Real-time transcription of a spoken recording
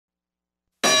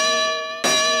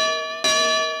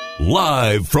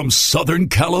Live from Southern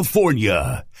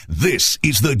California, this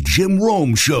is the Jim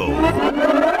Rome Show.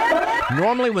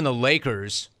 Normally when the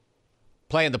Lakers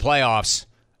play in the playoffs,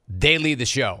 they lead the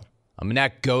show. I mean,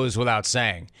 that goes without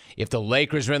saying. If the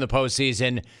Lakers are in the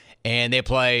postseason and they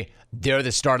play, they're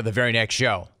the start of the very next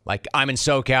show. Like, I'm in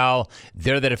SoCal.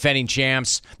 They're the defending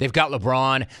champs. They've got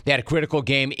LeBron. They had a critical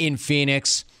game in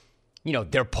Phoenix. You know,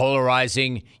 they're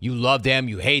polarizing. You love them.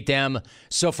 You hate them.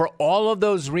 So for all of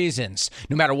those reasons,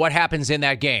 no matter what happens in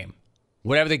that game,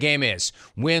 whatever the game is,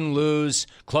 win, lose,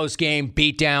 close game,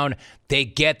 beat down, they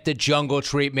get the jungle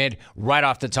treatment right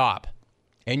off the top.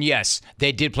 And yes,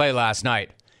 they did play last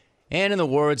night. And in the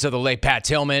words of the late Pat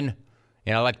Tillman,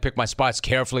 and I like to pick my spots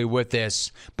carefully with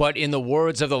this, but in the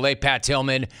words of the late Pat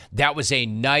Tillman, that was a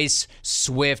nice,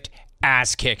 swift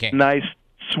ass-kicking. Nice,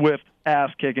 swift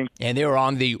ass-kicking. And they were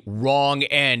on the wrong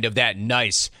end of that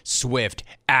nice, swift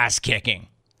ass-kicking.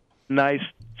 Nice,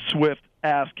 swift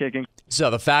ass-kicking.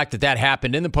 So the fact that that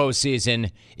happened in the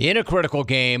postseason, in a critical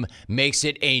game, makes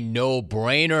it a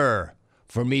no-brainer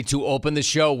for me to open the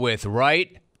show with,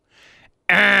 right?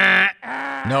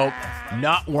 Nope,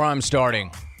 not where I'm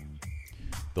starting.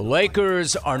 The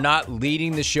Lakers are not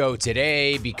leading the show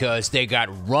today because they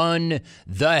got run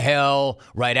the hell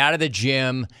right out of the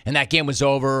gym, and that game was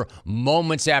over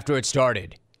moments after it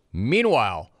started.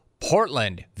 Meanwhile,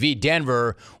 Portland v.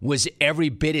 Denver was every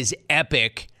bit as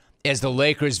epic as the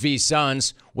Lakers v.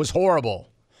 Suns was horrible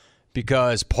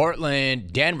because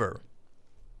Portland-Denver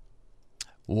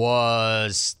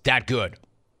was that good.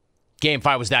 Game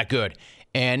 5 was that good.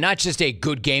 And not just a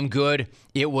good game good,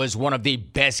 it was one of the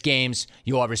best games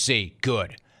you'll ever see.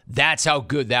 Good. That's how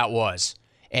good that was.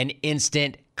 An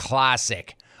instant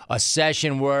classic. A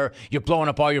session where you're blowing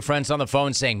up all your friends on the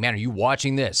phone saying, man, are you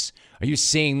watching this? Are you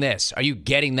seeing this? Are you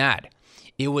getting that?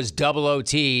 It was double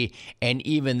OT, and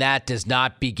even that does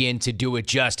not begin to do it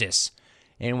justice.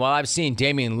 And while I've seen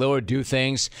Damian Lillard do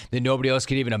things that nobody else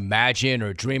could even imagine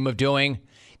or dream of doing,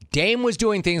 Dame was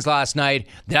doing things last night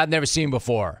that I've never seen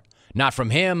before. Not from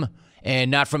him, and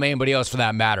not from anybody else for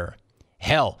that matter.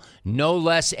 Hell, no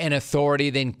less an authority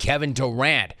than Kevin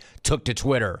Durant took to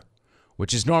Twitter,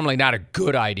 which is normally not a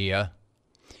good idea.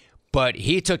 But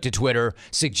he took to Twitter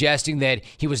suggesting that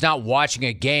he was not watching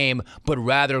a game, but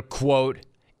rather, quote,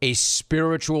 a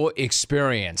spiritual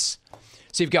experience.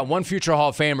 So you've got one future Hall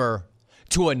of Famer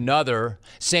to another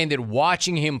saying that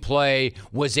watching him play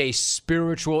was a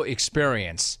spiritual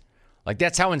experience. Like,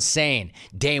 that's how insane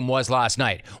Dame was last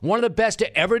night. One of the best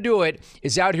to ever do it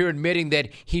is out here admitting that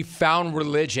he found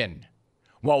religion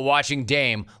while watching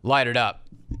Dame light it up.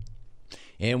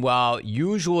 And while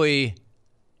usually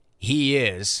he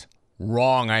is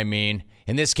wrong, in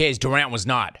this case, Durant was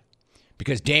not.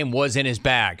 Because Dame was in his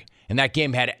bag, and that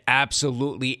game had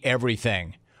absolutely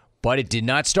everything. But it did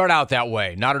not start out that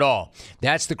way. Not at all.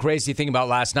 That's the crazy thing about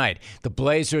last night. The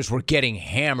Blazers were getting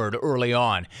hammered early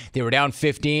on. They were down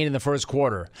 15 in the first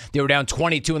quarter. They were down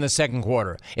 22 in the second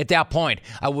quarter. At that point,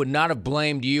 I would not have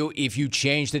blamed you if you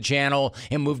changed the channel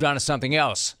and moved on to something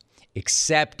else.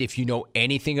 Except if you know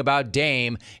anything about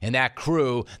Dame and that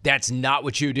crew, that's not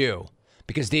what you do.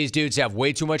 Because these dudes have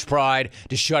way too much pride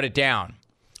to shut it down.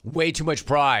 Way too much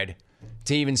pride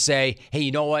to even say, hey,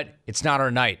 you know what? It's not our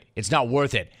night. It's not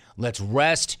worth it. Let's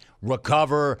rest,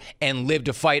 recover, and live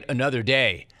to fight another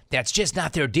day. That's just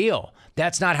not their deal.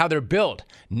 That's not how they're built.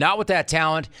 Not with that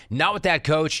talent, not with that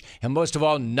coach, and most of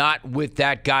all, not with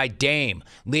that guy Dame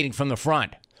leading from the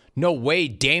front. No way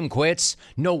Dame quits.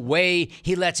 No way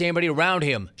he lets anybody around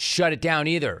him shut it down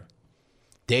either.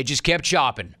 They just kept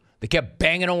chopping. They kept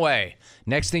banging away.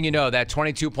 Next thing you know, that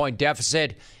 22-point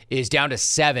deficit is down to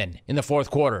 7 in the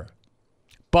fourth quarter.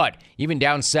 But even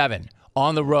down 7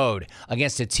 on the road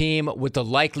against a team with the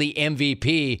likely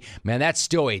MVP, man, that's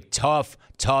still a tough,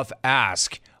 tough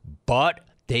ask. But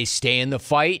they stay in the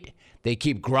fight. They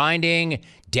keep grinding.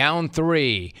 Down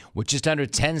 3 with just under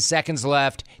 10 seconds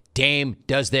left. Dame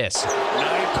does this. 9.8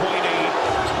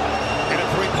 in a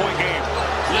 3-point game.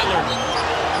 Lillard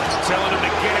telling him to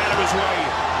get out of his way.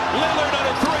 Lillard on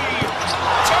a 3.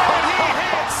 And he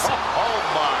hits. Oh,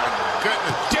 my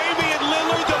goodness. Damian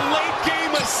Lillard, the late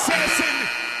game assassin.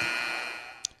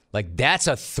 Like, that's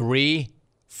a 3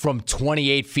 from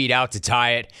 28 feet out to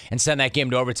tie it and send that game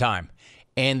to overtime.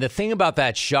 And the thing about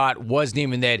that shot wasn't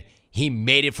even that he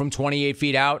made it from 28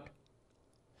 feet out.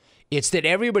 It's that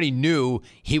everybody knew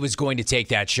he was going to take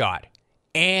that shot.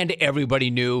 And everybody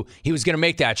knew he was going to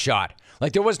make that shot.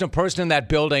 Like, there wasn't a person in that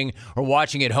building or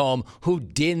watching at home who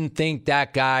didn't think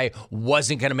that guy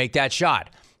wasn't going to make that shot.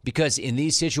 Because in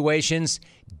these situations,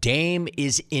 Dame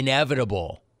is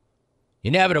inevitable.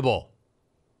 Inevitable.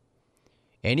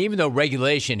 And even though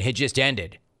regulation had just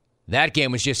ended, That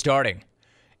game was just starting.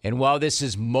 And while this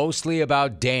is mostly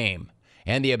about Dame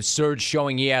and the absurd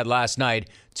showing he had last night,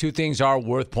 two things are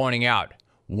worth pointing out.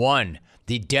 One,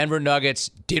 the Denver Nuggets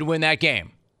did win that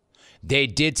game. They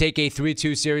did take a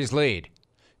 3-2 series lead.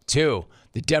 Two,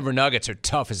 the Denver Nuggets are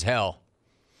tough as hell.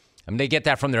 I mean, they get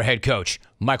that from their head coach,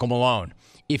 Michael Malone.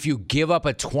 If you give up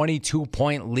a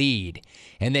 22-point lead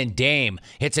and then Dame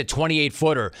hits a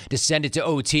 28-footer to send it to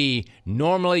OT,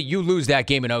 normally you lose that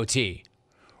game in OT.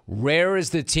 Rare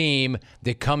is the team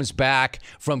that comes back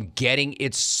from getting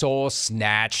its soul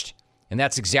snatched, and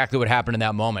that's exactly what happened in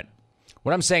that moment.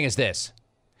 What I'm saying is this.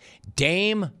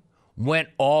 Dame went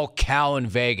all Cal in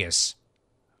Vegas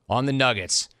on the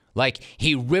Nuggets. Like,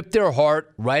 he ripped their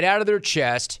heart right out of their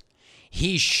chest.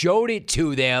 He showed it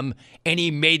to them, and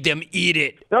he made them eat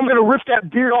it. I'm going to rip that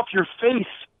beard off your face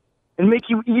and make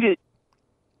you eat it.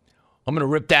 I'm going to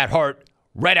rip that heart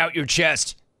right out your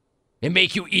chest and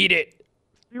make you eat it.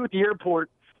 You at the airport.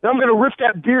 I'm going to rip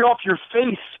that beard off your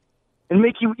face and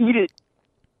make you eat it.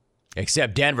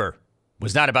 Except Denver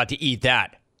was not about to eat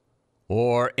that.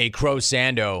 Or a Crow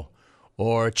Sando.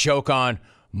 Or choke on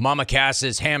Mama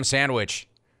Cass's ham sandwich.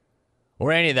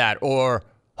 Or any of that. Or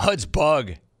Hud's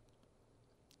bug.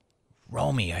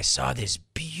 Romy, I saw this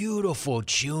beautiful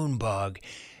June bug,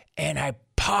 and I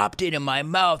popped it in my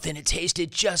mouth, and it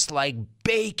tasted just like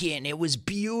bacon. It was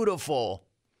beautiful.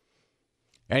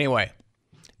 Anyway,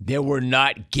 they were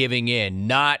not giving in.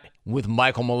 Not with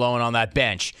Michael Malone on that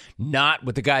bench. Not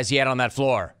with the guys he had on that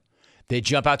floor. They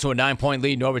jump out to a 9-point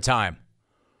lead in overtime.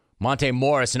 Monte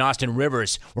Morris and Austin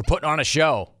Rivers were putting on a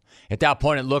show. At that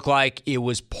point, it looked like it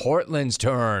was Portland's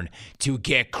turn to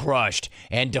get crushed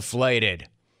and deflated.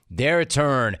 Their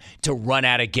turn to run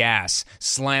out of gas,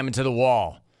 slam into the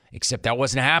wall. Except that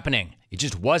wasn't happening. It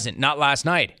just wasn't. Not last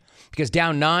night. Because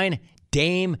down 9,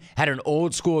 Dame had an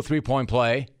old school 3-point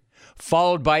play,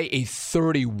 followed by a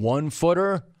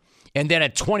 31-footer, and then a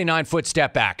 29-foot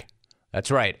step back.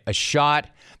 That's right. A shot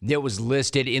that was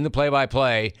listed in the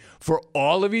play-by-play for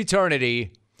all of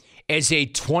eternity as a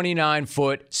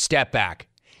 29-foot step back.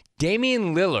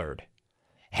 Damian Lillard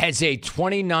has a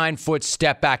 29-foot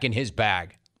step back in his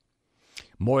bag.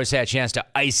 Morris had a chance to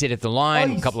ice it at the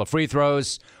line, a couple of free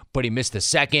throws, but he missed the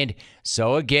second.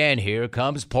 So again, here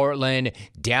comes Portland,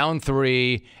 down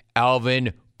 3.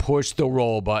 Alvin, push the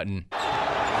roll button.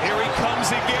 Here he comes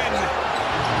again.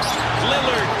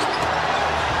 Lillard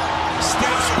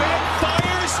steps back,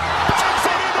 fires, puts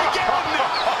it in again.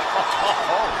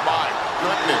 Oh my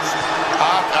goodness.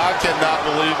 I cannot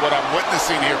believe what I'm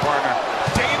witnessing here, partner.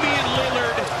 Damian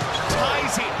Lillard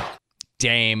ties it.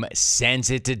 Dame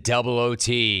sends it to double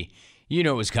OT. You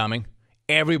knew it was coming.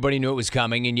 Everybody knew it was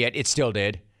coming, and yet it still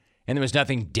did. And there was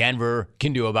nothing Denver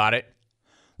can do about it.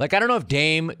 Like, I don't know if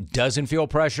Dame doesn't feel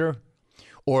pressure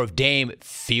or if Dame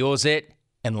feels it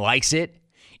and likes it.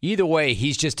 Either way,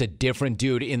 he's just a different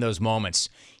dude in those moments.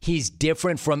 He's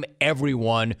different from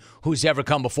everyone who's ever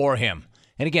come before him.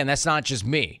 And again, that's not just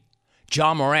me.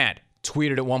 John Morant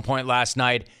tweeted at one point last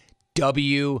night,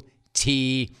 WTF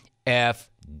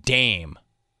Dame.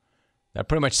 That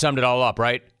pretty much summed it all up,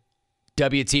 right?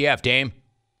 WTF, Dame.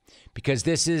 Because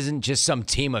this isn't just some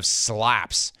team of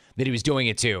slaps that he was doing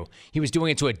it to. He was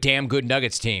doing it to a damn good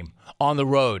Nuggets team on the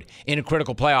road in a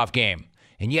critical playoff game.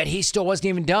 And yet he still wasn't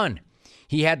even done.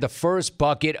 He had the first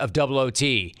bucket of double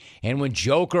OT. And when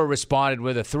Joker responded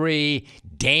with a 3,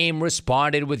 Dame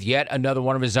responded with yet another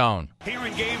one of his own. Here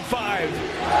in Game 5.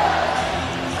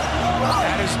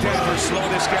 That is Denver. Slow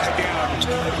this guy down.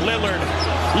 Lillard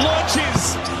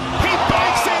launches. He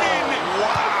banks it in.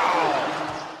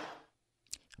 Wow.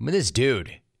 I mean, this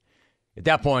dude, at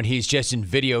that point, he's just in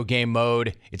video game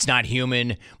mode. It's not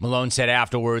human. Malone said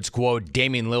afterwards, quote,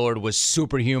 Damian Lillard was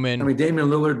superhuman. I mean, Damian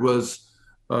Lillard was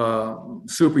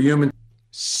superhuman.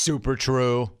 Super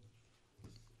true.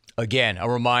 Again, a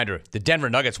reminder, the Denver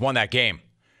Nuggets won that game.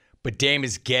 But Dame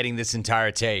is getting this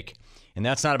entire take. And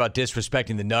that's not about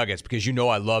disrespecting the Nuggets, because you know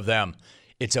I love them.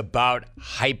 It's about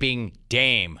hyping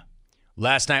Dame.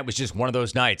 Last night was just one of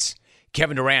those nights.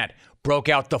 Kevin Durant broke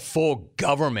out the full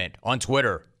government on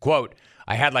Twitter. Quote,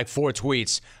 I had like 4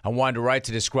 tweets I wanted to write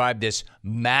to describe this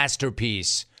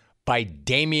masterpiece by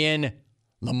Damian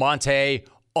Lamonte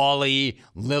Ollie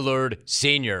Lillard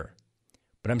Sr.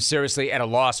 But I'm seriously at a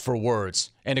loss for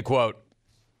words. End of quote.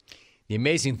 The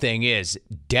amazing thing is,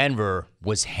 Denver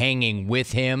was hanging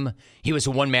with him. He was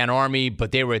a one-man army,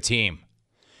 but they were a team.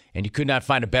 And you could not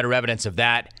find a better evidence of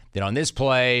that than on this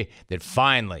play that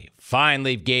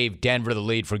finally gave Denver the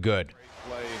lead for good.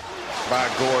 Play by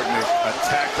Gordon.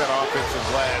 Attack that offensive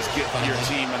glass. Give your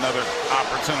team another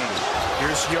opportunity.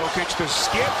 Here's Jokic to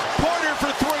skip. Porter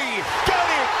for 3. Got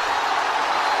it.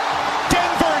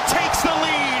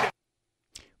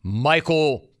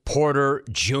 Michael Porter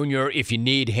Jr., if you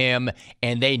need him,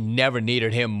 and they never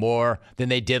needed him more than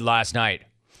they did last night.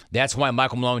 That's why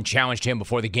Michael Malone challenged him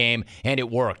before the game, and it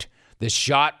worked. The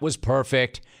shot was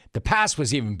perfect. The pass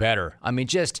was even better. I mean,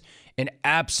 just an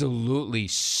absolutely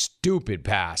stupid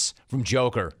pass from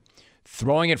Joker.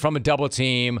 Throwing it from a double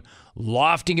team,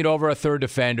 lofting it over a third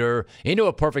defender into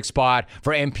a perfect spot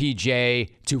for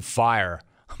MPJ to fire.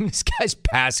 I mean, this guy's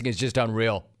passing is just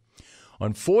unreal.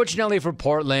 Unfortunately for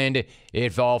Portland,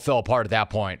 it all fell apart at that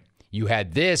point. You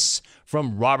had this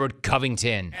from Robert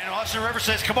Covington. And Austin Rivers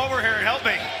says, come over here and help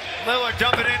me. Lillard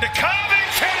dump it into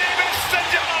Covington.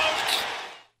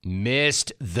 He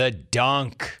Missed the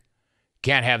dunk.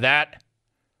 Can't have that.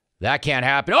 That can't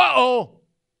happen. Uh-oh.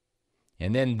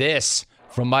 And then this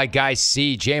from my guy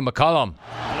C.J. McCollum.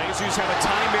 Blazers have a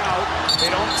timeout. They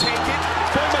don't take it.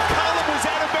 But McCollum was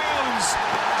out of bounds.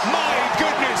 My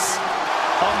goodness.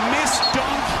 A missed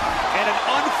dunk and an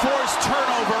unforced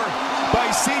turnover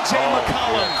by C.J.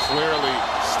 McCollum. Yeah, clearly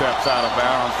steps out of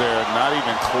bounds there. Not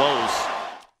even close.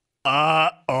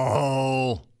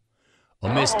 Uh-oh.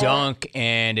 A missed dunk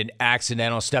and an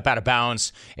accidental step out of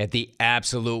bounds at the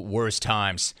absolute worst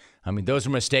times. I mean, those are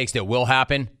mistakes that will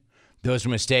happen. Those are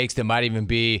mistakes that might even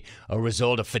be a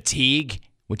result of fatigue,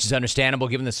 which is understandable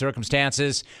given the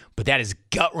circumstances. But that is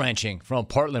gut-wrenching from a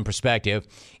Portland perspective,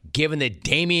 given that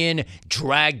Damian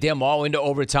dragged them all into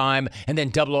overtime and then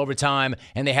double overtime,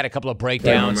 and they had a couple of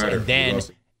breakdowns, and then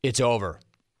it's over.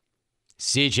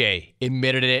 CJ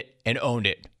admitted it and owned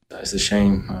it. It's a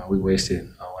shame we wasted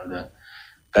one of the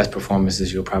best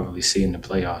performances you'll probably see in the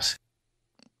playoffs.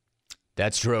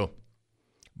 That's true.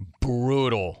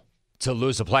 Brutal to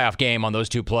lose a playoff game on those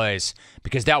two plays,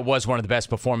 because that was one of the best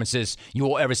performances you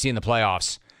will ever see in the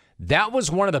playoffs. That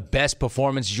was one of the best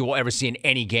performances you will ever see in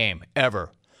any game,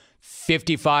 ever.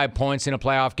 55 points in a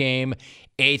playoff game,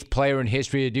 8th player in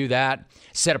history to do that,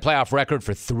 set a playoff record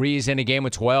for threes in a game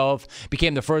with 12,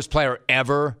 became the first player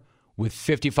ever with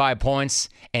 55 points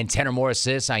and 10 or more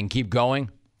assists. I can keep going.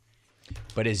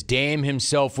 But as Dame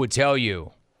himself would tell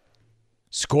you,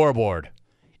 scoreboard,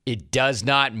 it does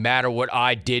not matter what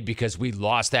I did because we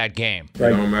lost that game. It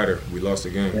don't matter. We lost the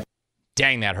game. Yeah.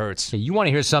 Dang, that hurts. Hey, you want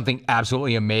to hear something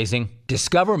absolutely amazing?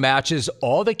 Discover matches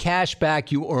all the cash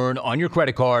back you earn on your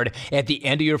credit card at the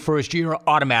end of your first year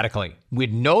automatically,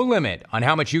 with no limit on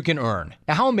how much you can earn.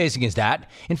 Now, how amazing is that?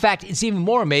 In fact, it's even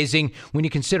more amazing when you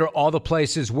consider all the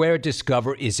places where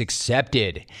Discover is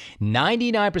accepted.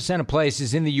 99% of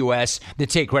places in the U.S. that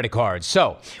take credit cards.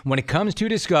 So, when it comes to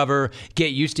Discover,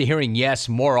 get used to hearing yes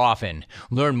more often.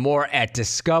 Learn more at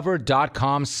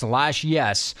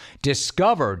discover.com/yes.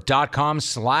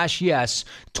 Discover.com/yes.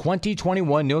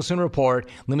 2021 Nielsen Report.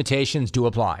 Limitations do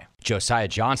apply. Josiah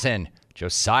Johnson.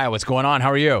 Josiah, what's going on?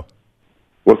 How are you?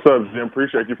 What's up, Jim?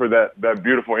 Appreciate you for that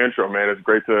beautiful intro, man. It's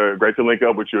great to link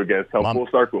up with you again. It's come full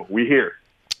circle. We here.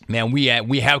 Man, we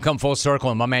have come full circle,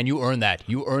 and my man, you earned that.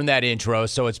 You earned that intro.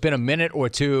 So it's been a minute or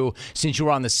two since you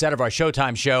were on the set of our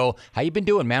Showtime show. How you been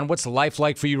doing, man? What's life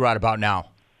like for you right about now?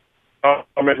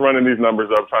 I'm just running these numbers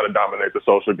up, trying to dominate the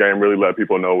social game, really let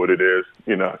people know what it is.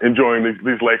 You know, enjoying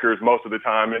these Lakers most of the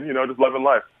time, and just loving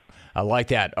life. I like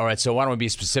that. All right, so why don't we be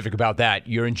specific about that?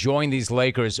 You're enjoying these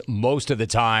Lakers most of the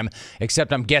time,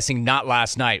 except I'm guessing not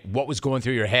last night. What was going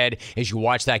through your head as you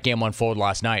watched that game unfold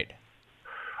last night?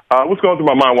 What's going through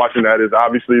my mind watching that is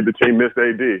obviously the team missed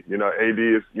AD. AD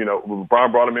is,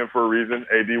 LeBron brought him in for a reason.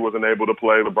 AD wasn't able to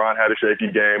play. LeBron had a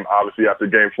shaky game. Obviously, after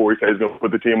Game 4, he said he's going to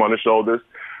put the team on his shoulders.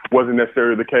 Wasn't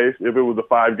necessarily the case. If it was a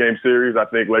 5-game series, I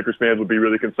think Lakers fans would be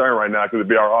really concerned right now because it'd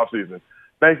be our offseason.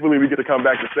 Thankfully, we get to come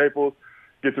back to Staples,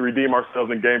 get to redeem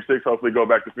ourselves in Game 6, hopefully go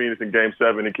back to Phoenix in Game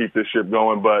 7 and keep this ship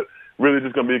going. But really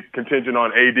just going to be contingent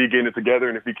on AD getting it together.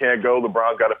 And if he can't go,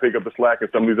 LeBron's got to pick up the slack and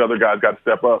some of these other guys got to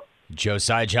step up.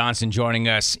 Josiah Johnson joining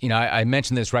us. I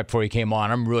mentioned this right before he came on.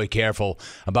 I'm really careful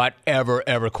about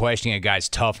ever questioning a guy's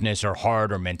toughness or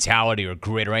heart or mentality or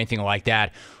grit or anything like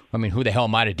that. I mean, who the hell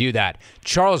am I to do that?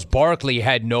 Charles Barkley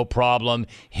had no problem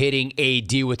hitting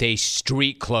AD with a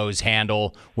street clothes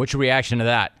handle. What's your reaction to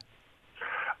that?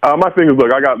 My thing is,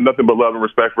 look, I got nothing but love and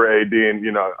respect for AD,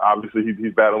 and, obviously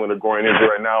he's battling a groin injury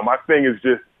right now. My thing is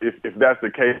just, if that's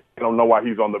the case, I don't know why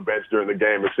he's on the bench during the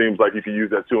game. It seems like he could use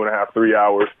that 2.5, 3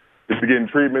 hours to be getting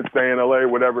treatment, stay in L.A.,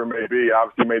 whatever it may be.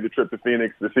 Obviously made the trip to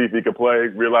Phoenix to see if he could play,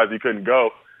 realized he couldn't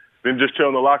go. Then just chill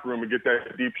in the locker room and get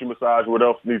that deep massage, what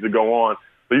else needs to go on.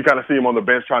 So you kind of see him on the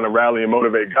bench trying to rally and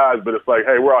motivate guys, but it's like,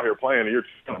 hey, we're out here playing, and you're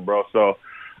chilling, bro. So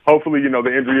hopefully, the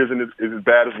injury isn't as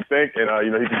bad as we think, and,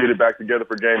 he can get it back together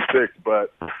for Game 6.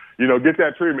 But, get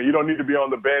that treatment. You don't need to be on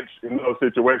the bench in those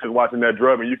situations watching that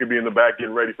drum, and you can be in the back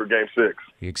getting ready for Game 6.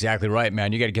 You're exactly right,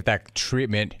 man. You got to get that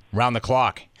treatment round the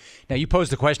clock. Now, you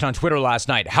posed the question on Twitter last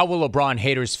night. How will LeBron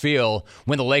haters feel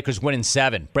when the Lakers win in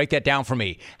 7? Break that down for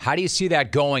me. How do you see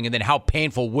that going, and then how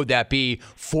painful would that be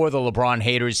for the LeBron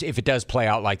haters if it does play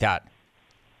out like that?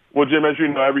 Well, Jim, as you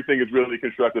know, everything is really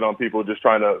constructed on people just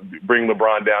trying to bring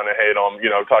LeBron down and hate on,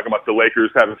 talking about the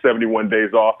Lakers having 71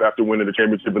 days off after winning the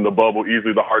championship in the bubble,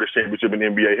 easily the hardest championship in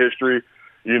NBA history,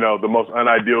 the most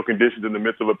unideal conditions in the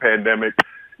midst of a pandemic.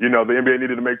 The NBA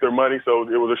needed to make their money, so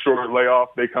it was a short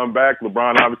layoff. They come back.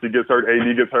 LeBron obviously gets hurt.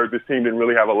 AD gets hurt. This team didn't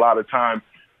really have a lot of time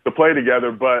to play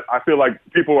together, but I feel like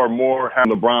people are more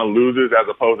having LeBron loses as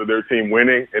opposed to their team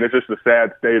winning, and it's just a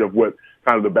sad state of what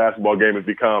kind of the basketball game has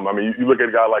become. I mean, you look at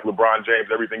a guy like LeBron James,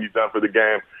 everything he's done for the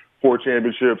game, 4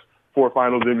 championships, 4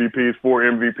 finals MVPs, 4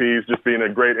 MVPs, just being a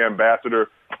great ambassador,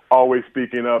 always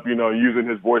speaking up, using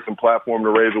his voice and platform to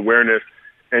raise awareness.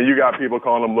 And you got people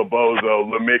calling him LeBozo,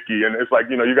 LeMickey, and it's like,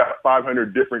 you got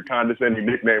 500 different condescending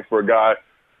nicknames for a guy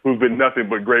who's been nothing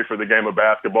but great for the game of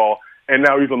basketball. And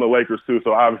now he's on the Lakers too,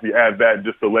 so obviously add that,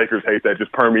 just the Lakers hate that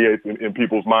just permeates in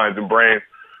people's minds and brains.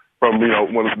 From,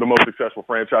 one of the most successful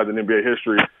franchise in NBA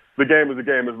history. The game is a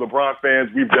game. As LeBron fans,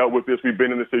 we've dealt with this. We've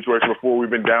been in this situation before. We've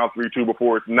been down 3-2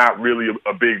 before. It's not really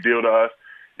a big deal to us.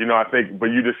 I think, but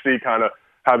you just see kind of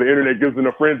how the internet gives them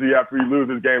a frenzy after he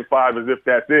loses Game 5 as if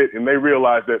that's it, and they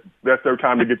realize that that's their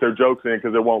time to get their jokes in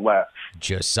because it won't last.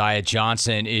 Josiah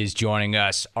Johnson is joining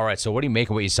us. All right, so what do you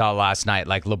make of what you saw last night?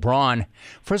 Like LeBron,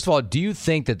 first of all, do you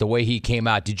think that the way he came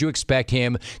out, did you expect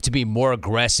him to be more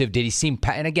aggressive? Did he seem,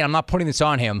 and again, I'm not putting this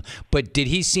on him, but did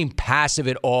he seem passive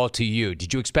at all to you?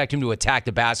 Did you expect him to attack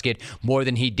the basket more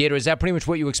than he did, or is that pretty much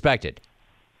what you expected?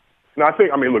 No,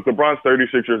 look, LeBron's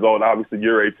 36 years old, obviously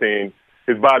you're 18.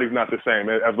 His body's not the same.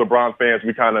 As LeBron fans,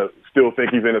 we kind of still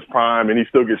think he's in his prime, and he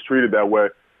still gets treated that way.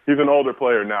 He's an older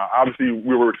player now. Obviously,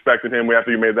 we were expecting him after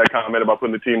he made that comment about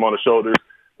putting the team on his shoulders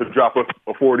to drop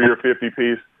a 40 or 50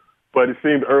 piece. But it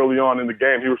seemed early on in the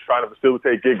game he was trying to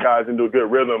facilitate, get guys into a good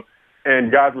rhythm,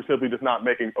 and guys were simply just not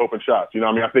making open shots.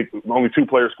 I think only 2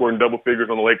 players scored in double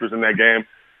figures on the Lakers in that game.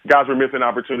 Guys were missing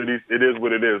opportunities. It is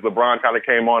what it is. LeBron kind of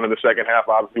came on in the second half,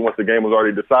 obviously, once the game was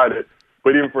already decided.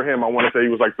 But even for him, I want to say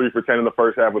he was like 3 for 10 in the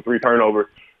first half with 3 turnovers.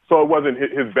 So it wasn't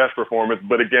his best performance.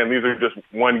 But again, these are just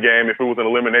one game. If it was an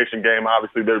elimination game,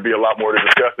 obviously there'd be a lot more to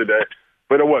discuss today.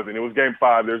 But it wasn't. It was Game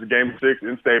 5. There's a Game 6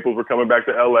 in Staples. We're coming back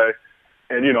to L.A.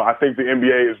 And, I think the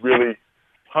NBA is really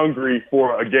hungry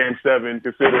for a Game 7,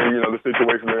 considering, the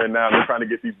situation they're in now. They're trying to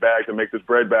get these bags and make this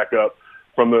bread back up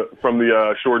from the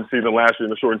shortened season last year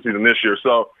and the shortened season this year.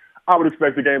 So I would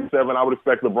expect the Game 7. I would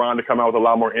expect LeBron to come out with a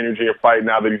lot more energy and fight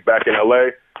now that he's back in L.A.,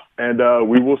 and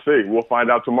we will see. We'll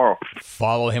find out tomorrow.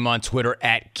 Follow him on Twitter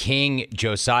at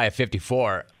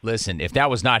KingJosiah54. Listen, if that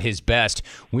was not his best,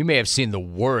 we may have seen the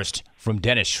worst from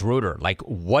Dennis Schroeder. Like,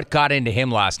 what got into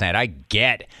him last night? I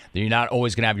get that you're not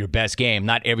always going to have your best game.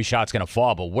 Not every shot's going to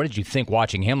fall, but what did you think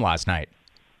watching him last night?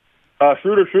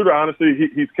 Schroeder, honestly,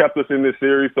 he's kept us in this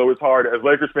series, so it's hard. As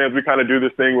Lakers fans, we kind of do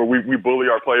this thing where we bully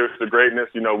our players to greatness.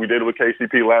 We did it with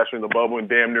KCP last year in the bubble and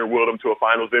damn near willed him to a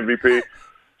finals MVP.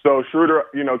 So Schroeder,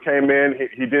 came in.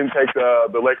 He didn't take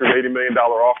the Lakers' $80 million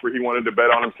offer. He wanted to bet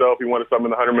on himself. He wanted something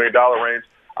in the $100 million range.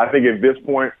 I think at this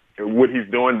point, what he's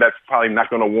doing, that's probably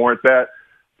not going to warrant that.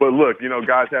 But look,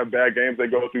 guys have bad games. They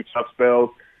go through tough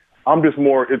spells. I'm just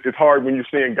more, it's hard when you're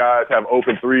seeing guys have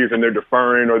open threes and they're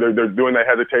deferring or they're doing that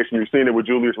hesitation. You've seen it with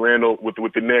Julius Randle with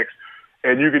the Knicks.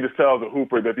 And you can just tell as a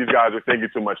hooper that these guys are thinking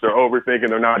too much. They're overthinking.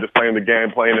 They're not just playing the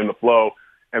game, playing in the flow,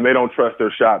 and they don't trust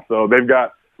their shots. So they've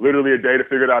got literally a day to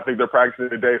figure it out. I think they're practicing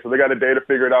today. So they got a day to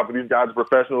figure it out. But these guys are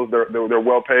professionals. They're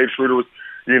well paid. Schroeder was,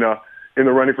 in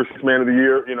the running for 6th man of the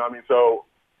year. So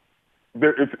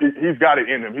he's got it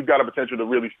in him. He's got a potential to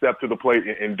really step to the plate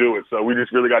and do it. So we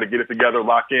just really got to get it together,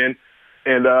 lock in,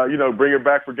 and, bring it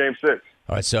back for Game 6.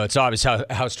 All right, so it's obvious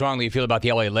how strongly you feel about the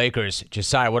L.A. Lakers.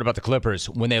 Josiah, what about the Clippers?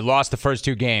 When they lost the first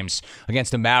 2 games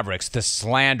against the Mavericks, the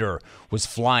slander was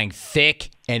flying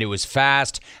thick and it was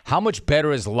fast. How much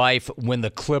better is life when the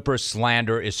Clippers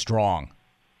slander is strong?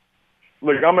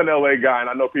 Look, I'm an L.A. guy, and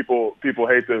I know people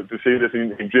hate to see this.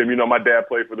 And Jim, my dad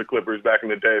played for the Clippers back in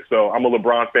the day, so I'm a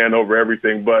LeBron fan over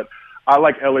everything. But I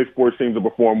like L.A. sports teams to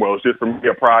perform well. It's just for me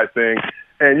a pride thing.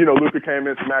 And, Luka came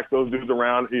in, smacked those dudes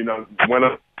around, went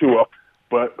up 2-0.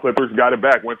 But Clippers got it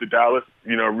back, went to Dallas,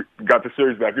 got the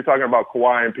series back. You're talking about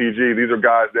Kawhi and PG. These are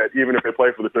guys that even if they play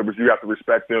for the Clippers, you have to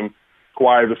respect them.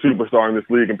 Kawhi is a superstar in this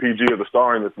league, and PG is a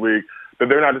star in this league. that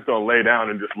they're not just going to lay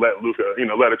down and just let Luka,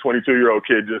 let a 22-year-old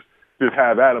kid just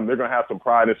have at him. They're going to have some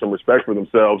pride and some respect for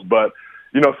themselves. But,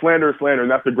 slander is slander, and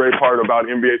that's the great part about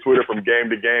NBA Twitter. From game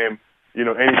to game,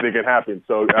 anything can happen.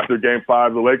 So after Game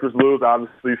 5, the Lakers lose.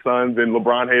 Obviously, Suns and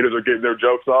LeBron haters are getting their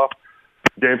jokes off.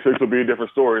 Game 6 will be a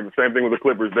different story. And the same thing with the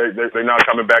Clippers. They're now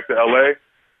coming back to L.A.,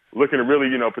 looking to really,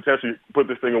 potentially put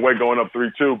this thing away going up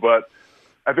 3-2. But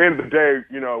at the end of the day,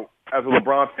 as a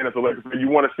LeBron fan, as a Lakers fan, you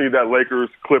want to see that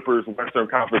Lakers-Clippers Western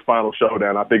Conference Final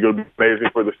showdown. I think it would be amazing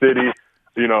for the city,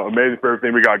 amazing for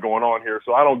everything we got going on here.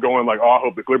 So I don't go in like, I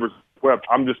hope the Clippers swept.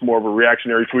 I'm just more of a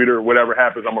reactionary tweeter. Whatever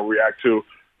happens, I'm going to react to.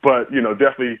 But,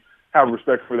 definitely have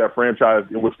respect for that franchise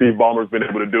and what Steve Ballmer's been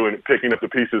able to do and picking up the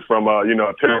pieces from, a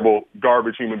terrible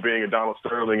garbage human being and Donald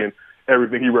Sterling and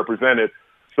everything he represented.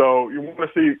 So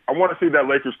I want to see that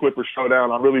Lakers-Clippers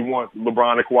showdown. I really want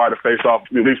LeBron and Kawhi to face off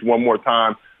at least one more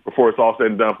time before it's all said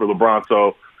and done for LeBron.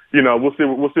 So,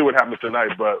 we'll see what happens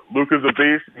tonight. But Luka's a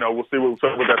beast. We'll see what's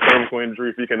up with that cervical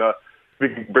injury if he can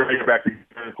bring it back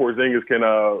together. Porzingis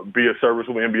can be a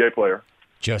serviceable NBA player.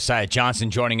 Josiah Johnson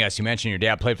joining us. You mentioned your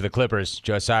dad played for the Clippers.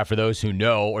 Josiah, for those who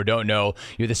know or don't know,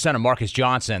 you're the son of Marcus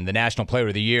Johnson, the National Player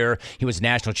of the Year. He was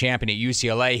national champion at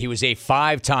UCLA. He was a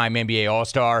 5-time NBA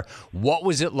All-Star. What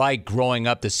was it like growing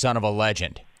up the son of a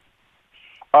legend?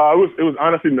 It was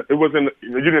honestly, it wasn't,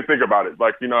 you didn't think about it.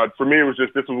 Like, for me, it was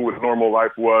just, this was what normal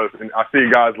life was. And I see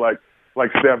guys like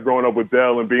Steph growing up with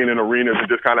Dell and being in arenas and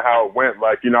just kind of how it went.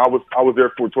 Like, I was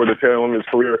there toward the tail end of his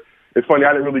career. It's funny,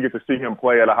 I didn't really get to see him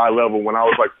play at a high level. When I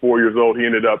was like 4 years old, he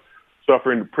ended up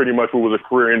suffering pretty much what was a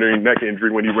career-ending neck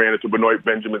injury when he ran into Benoit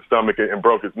Benjamin's stomach and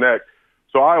broke his neck.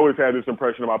 So I always had this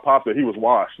impression of my pop that he was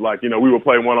washed. Like, we would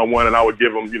play one-on-one and I would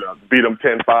give him, beat him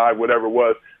 10-5, whatever it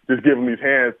was, just give him these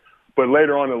hands. But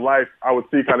later on in life, I would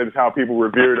see kind of just how people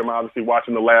revered him. Obviously,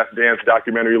 watching the Last Dance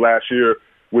documentary last year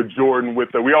with Jordan.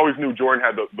 We always knew Jordan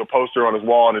had the poster on his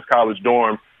wall in his college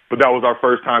dorm. But that was our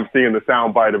first time seeing the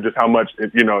soundbite of just how much,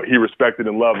 he respected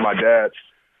and loved my dad.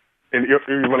 And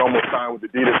even almost signed with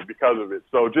Adidas because of it.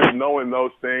 So just knowing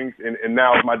those things, and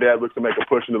now as my dad looks to make a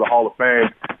push into the Hall of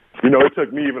Fame, it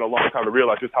took me even a long time to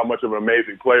realize just how much of an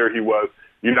amazing player he was.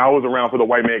 I was around for the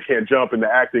White Man Can't Jump and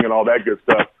the acting and all that good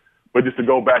stuff. But just to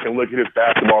go back and look at his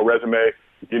basketball resume,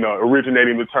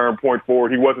 originating the term point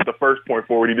forward, he wasn't the first point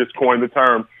forward. He just coined the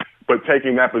term. But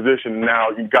taking that position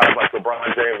now, you guys like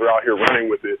LeBron James are out here running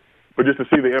with it. But just to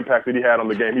see the impact that he had on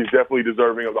the game, he's definitely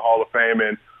deserving of the Hall of Fame,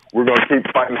 and we're going to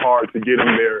keep fighting hard to get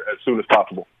him there as soon as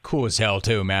possible. Cool as hell,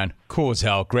 too, man. Cool as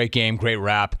hell. Great game, great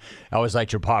rap. I always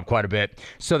liked your pop quite a bit.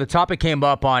 So the topic came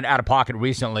up on Out of Pocket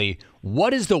recently.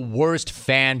 What is the worst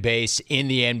fan base in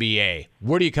the NBA?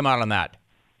 Where do you come out on that?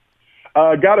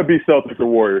 Got to be Celtics or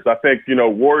Warriors. I think,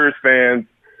 Warriors fans,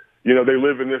 they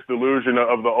live in this delusion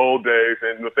of the old days.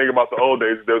 And the thing about the old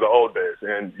days is they're the old days.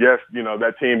 And yes,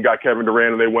 that team got Kevin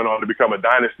Durant and they went on to become a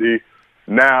dynasty.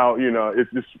 Now,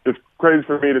 it's crazy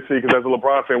for me to see because as a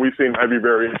LeBron fan, we've seen every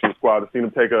variation of squad. I've seen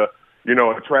him take a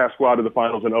trash squad to the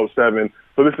finals in 2007.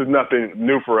 So this is nothing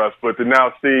new for us. But to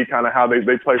now see kind of how they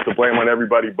place the blame on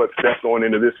everybody but Steph going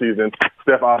into this season.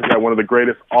 Steph obviously had one of the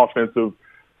greatest offensive,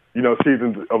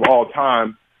 seasons of all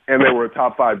time. And they were a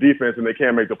top 5 defense, and they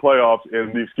can't make the playoffs.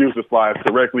 And the excuses fly. It's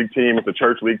a rec league team. It's a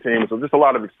church league team. So just a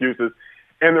lot of excuses.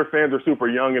 And their fans are super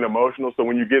young and emotional. So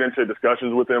when you get into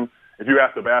discussions with them, if you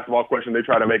ask a basketball question, they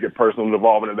try to make it personal and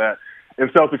evolve into that. And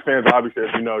Celtics fans, obviously, as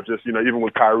you know, just, even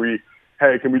with Kyrie,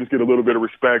 hey, can we just get a little bit of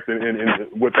respect and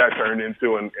what that turned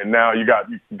into? And now you got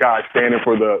guys standing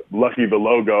for the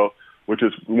logo, which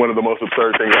is one of the most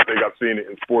absurd things I think I've seen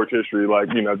in sports history. Like,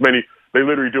 they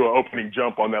literally do an opening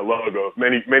jump on that logo.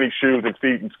 Many shoes and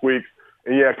feet and squeaks.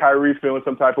 And yeah, Kyrie's feeling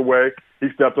some type of way. He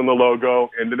stepped on the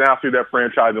logo, and to now see that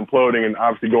franchise imploding and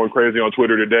obviously going crazy on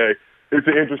Twitter today, it's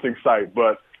an interesting sight.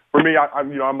 But for me, I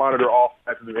monitor all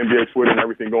facets of NBA Twitter and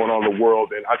everything going on in the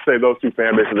world, and I'd say those two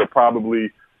fan bases are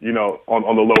probably,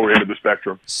 on the lower end of the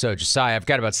spectrum. So, Josiah, I've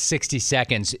got about 60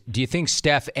 seconds. Do you think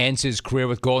Steph ends his career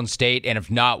with Golden State, and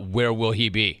if not, where will he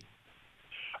be?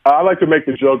 I like to make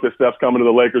the joke that Steph's coming to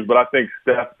the Lakers, but I think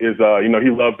Steph is, he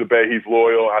loves the Bay. He's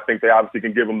loyal. I think they obviously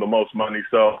can give him the most money.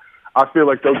 So I feel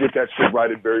like they'll get that shit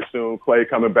righted very soon. Clay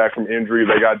coming back from injury.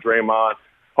 They got Draymond.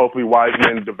 Hopefully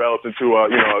Wiseman develops into a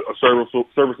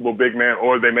serviceable big man,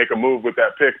 or they make a move with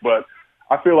that pick. But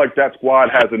I feel like that squad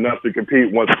has enough to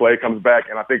compete once Clay comes back,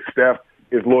 and I think Steph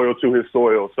is loyal to his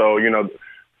soil. So,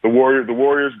 the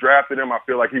Warriors drafted him. I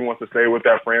feel like he wants to stay with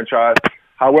that franchise.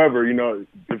 However,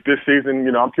 if this season,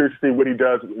 I'm curious to see what he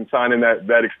does in signing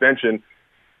that extension.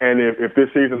 And if this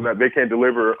season that they can't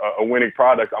deliver a winning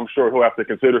product, I'm sure he'll have to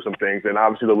consider some things. And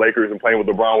obviously the Lakers and playing with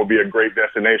LeBron would be a great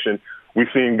destination. We've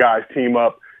seen guys team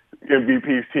up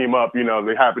MVPs team up. You know,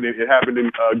 it happened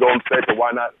in Golden State, but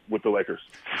why not with the Lakers?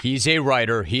 He's a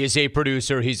writer. He is a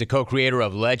producer. He's a co-creator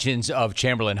of Legends of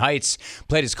Chamberlain Heights.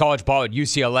 Played his college ball at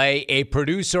UCLA. A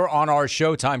producer on our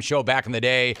Showtime show back in the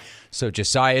day. So,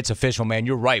 Josiah, it's official, man.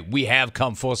 You're right. We have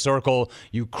come full circle.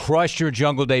 You crushed your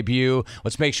Jungle debut.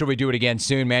 Let's make sure we do it again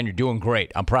soon, man. You're doing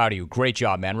great. I'm proud of you. Great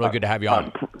job, man. Really good to have you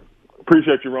on.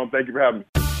 Appreciate you, Rome. Thank you for having me.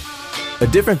 A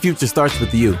different future starts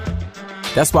with you.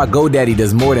 That's why GoDaddy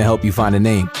does more than help you find a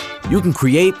name. You can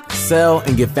create, sell,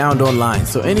 and get found online,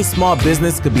 so any small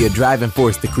business could be a driving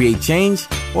force to create change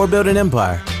or build an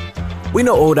empire. We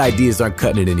know old ideas aren't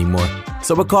cutting it anymore,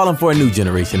 so we're calling for a new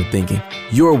generation of thinking,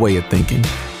 your way of thinking.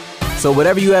 So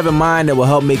whatever you have in mind that will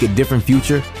help make a different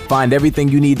future, find everything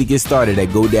you need to get started at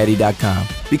GoDaddy.com.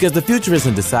 Because the future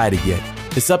isn't decided yet.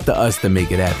 It's up to us to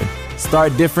make it happen.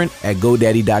 Start different at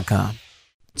GoDaddy.com.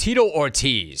 Tito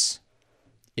Ortiz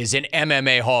is an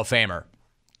MMA Hall of Famer,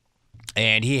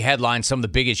 and he headlined some of the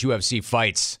biggest UFC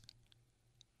fights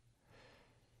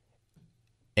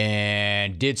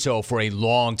and did so for a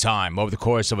long time over the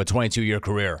course of a 22-year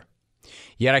career.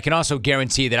 Yet I can also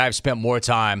guarantee that I've spent more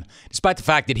time, despite the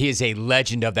fact that he is a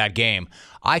legend of that game,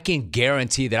 I can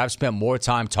guarantee that I've spent more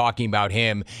time talking about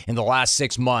him in the last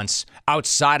 6 months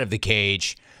outside of the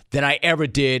cage than I ever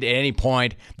did at any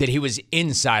point that he was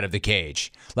inside of the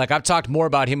cage. Like, I've talked more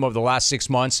about him over the last 6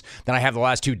 months than I have the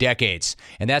last 2 decades.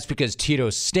 And that's because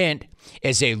Tito's stint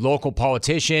as a local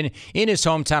politician in his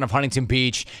hometown of Huntington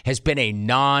Beach has been a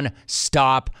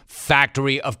non-stop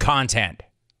factory of content.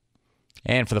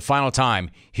 And for the final time,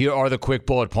 here are the quick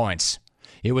bullet points.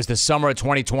 It was the summer of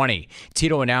 2020.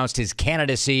 Tito announced his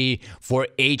candidacy for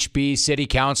HB City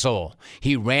Council.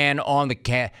 He ran on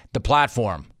the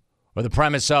platform, or the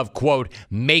premise of, quote,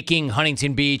 making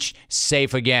Huntington Beach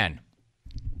safe again.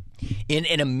 In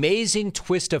an amazing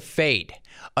twist of fate,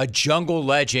 a jungle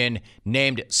legend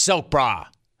named Silk Bra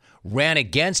ran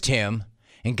against him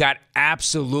and got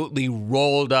absolutely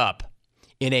rolled up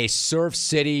in a Surf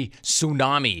City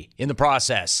tsunami in the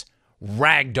process,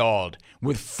 ragdolled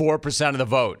with 4% of the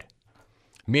vote.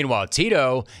 Meanwhile,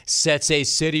 Tito sets a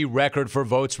city record for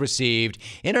votes received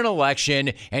in an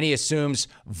election, and he assumes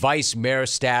vice mayor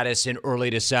status in early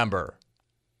December.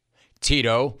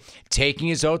 Tito, taking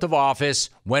his oath of office,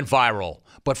 went viral,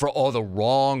 but for all the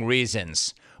wrong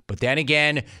reasons. But then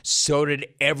again, so did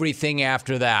everything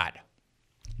after that.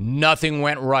 Nothing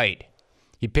went right.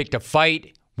 He picked a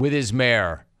fight with his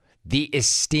mayor, the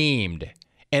esteemed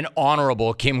and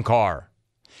honorable Kim Carr.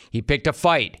 He picked a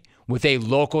fight with a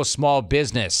local small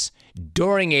business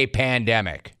during a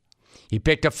pandemic. He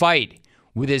picked a fight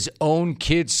with his own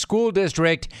kids' school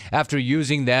district after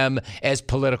using them as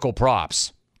political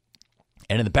props.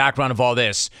 And in the background of all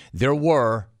this, there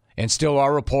were, and still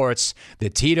are, reports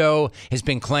that Tito has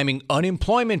been claiming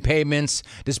unemployment payments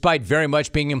despite very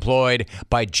much being employed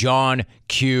by John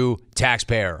Q.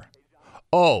 Taxpayer.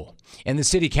 Oh, and the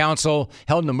city council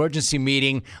held an emergency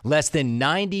meeting less than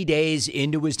 90 days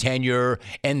into his tenure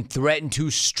and threatened to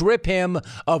strip him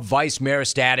of vice mayor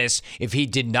status if he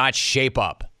did not shape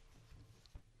up.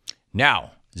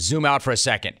 Now, zoom out for a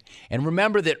second and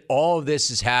remember that all of this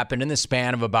has happened in the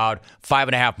span of about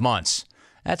 5.5 months.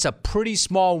 That's a pretty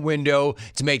small window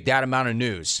to make that amount of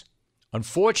news.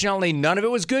 Unfortunately, none of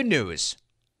it was good news.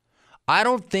 I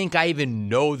don't think I even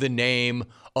know the name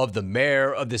of the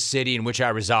mayor of the city in which I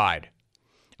reside.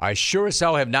 I sure as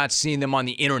hell have not seen them on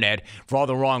the internet for all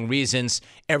the wrong reasons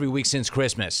every week since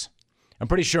Christmas. I'm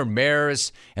pretty sure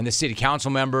mayors and the city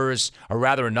council members are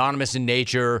rather anonymous in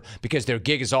nature because their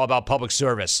gig is all about public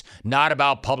service, not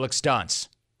about public stunts.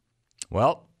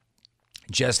 Well,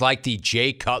 just like the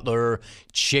Jay Cutler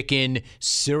chicken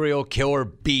serial killer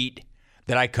beat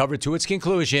that I covered to its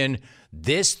conclusion,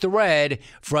 this thread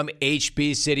from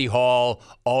HB City Hall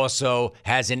also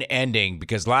has an ending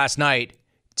because last night,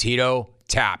 Tito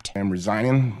tapped. I'm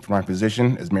resigning from my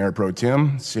position as Mayor Pro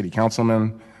Tem, City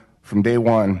Councilman. From day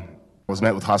one, I was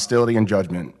met with hostility and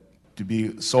judgment. To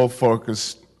be so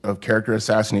focused of character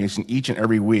assassination each and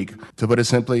every week, to put it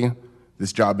simply,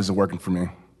 this job isn't working for me.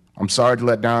 I'm sorry to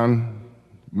let down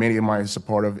many of my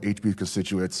supportive HB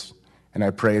constituents, and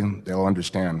I pray they'll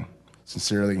understand.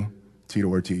 Sincerely, Tito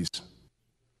Ortiz.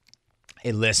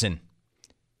 Hey, listen,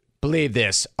 believe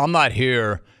this. I'm not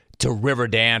here to river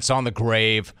dance on the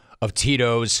grave of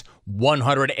Tito's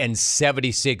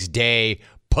 176-day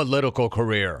political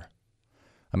career.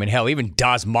 I mean, hell, even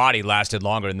Dasmati lasted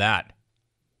longer than that.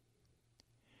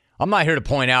 I'm not here to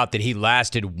point out that he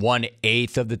lasted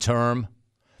 1/8 of the term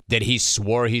that he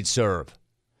swore he'd serve.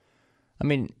 I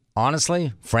mean,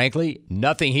 honestly, frankly,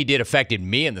 nothing he did affected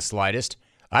me in the slightest.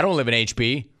 I don't live in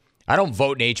HB. I don't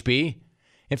vote in HB.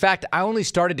 In fact, I only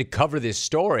started to cover this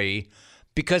story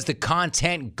because the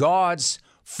content gods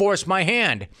forced my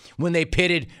hand when they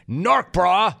pitted Narc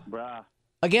Bra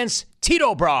against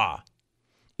Tito Bra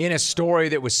in a story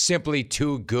that was simply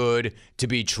too good to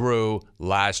be true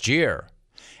last year.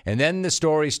 And then the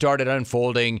story started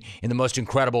unfolding in the most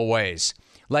incredible ways.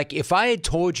 Like if I had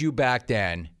told you back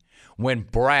then, when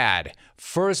Brad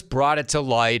first brought it to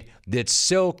light that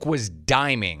Silk was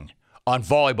diming on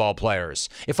volleyball players,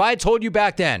 if I had told you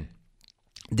back then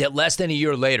that less than a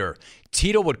year later,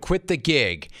 Tito would quit the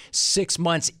gig 6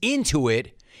 months into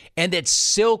it and that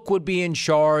Silk would be in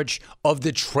charge of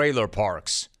the trailer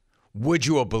parks, would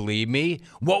you have believed me?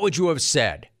 What would you have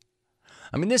said?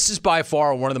 I mean, this is by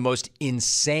far one of the most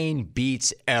insane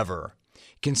beats ever,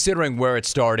 considering where it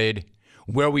started,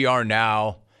 where we are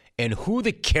now, and who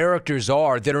the characters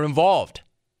are that are involved.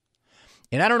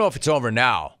 And I don't know if it's over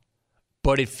now,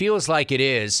 but it feels like it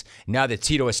is now that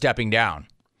Tito is stepping down.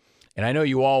 And I know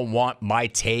you all want my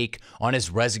take on his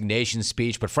resignation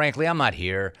speech, but frankly, I'm not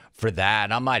here for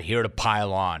that. I'm not here to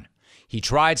pile on. He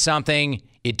tried something,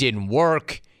 it didn't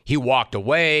work, he walked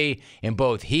away, and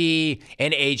both he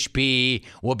and HB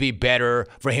will be better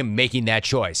for him making that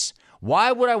choice.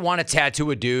 Why would I want to tattoo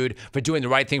a dude for doing the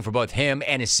right thing for both him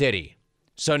and his city?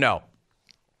 So no,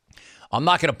 I'm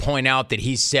not going to point out that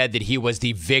he said that he was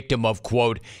the victim of,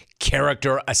 quote,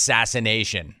 character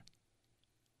assassination.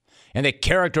 And that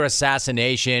character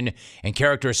assassination and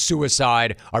character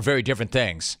suicide are very different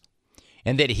things.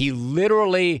 And that he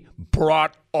literally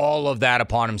brought all of that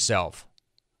upon himself.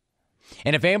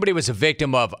 And if anybody was a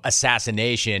victim of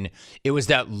assassination, it was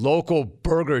that local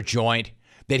burger joint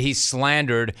that he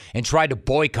slandered and tried to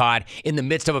boycott in the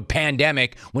midst of a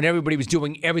pandemic when everybody was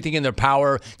doing everything in their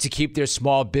power to keep their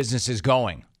small businesses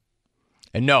going.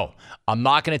 And no, I'm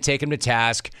not going to take him to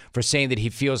task for saying that he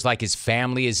feels like his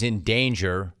family is in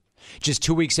danger just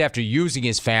 2 weeks after using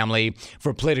his family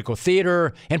for political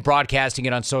theater and broadcasting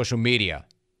it on social media.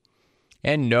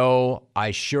 And no,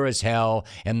 I sure as hell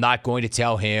am not going to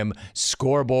tell him,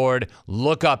 scoreboard,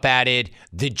 look up at it,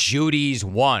 the Judies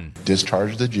won.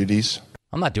 Discharge the Judies.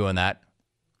 I'm not doing that.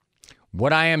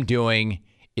 What I am doing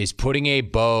is putting a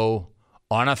bow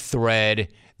on a thread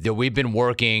that we've been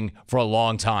working for a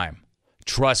long time.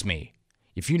 Trust me,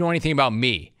 if you know anything about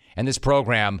me and this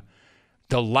program,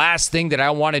 the last thing that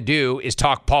I want to do is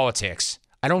talk politics.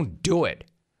 I don't do it.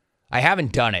 I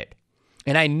haven't done it.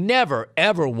 And I never,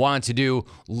 ever want to do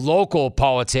local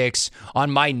politics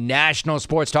on my national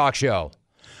sports talk show.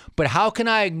 But how can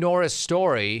I ignore a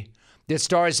story that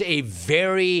stars a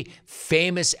very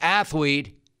famous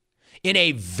athlete in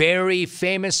a very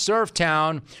famous surf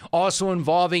town, also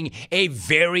involving a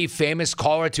very famous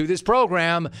caller to this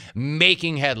program,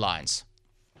 making headlines?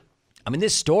 I mean,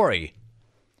 this story,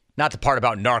 not the part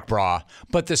about Narc Bra,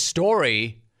 but the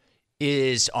story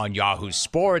is on Yahoo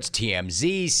Sports,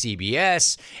 TMZ,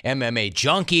 CBS, MMA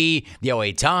Junkie, the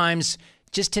LA Times,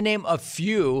 just to name a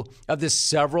few of the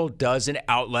several dozen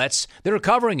outlets that are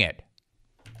covering it.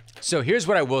 So here's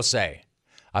what I will say.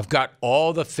 I've got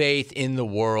all the faith in the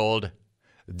world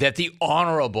that the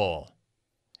honorable,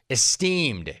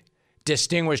 esteemed,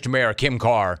 distinguished Mayor Kim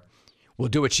Carr will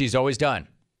do what she's always done.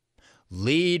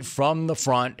 Lead from the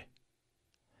front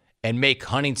and make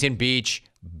Huntington Beach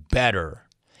better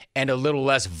and a little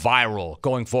less viral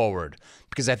going forward,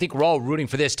 because I think we're all rooting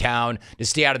for this town to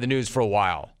stay out of the news for a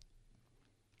while.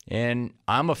 And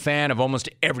I'm a fan of almost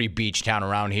every beach town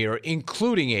around here,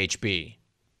 including HB.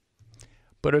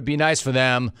 But it would be nice for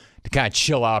them to kind of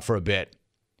chill out for a bit,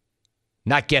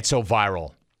 not get so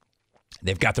viral.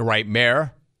 They've got the right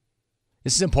mayor.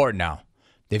 This is important now.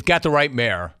 They've got the right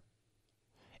mayor.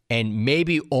 And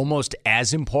maybe almost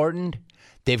as important,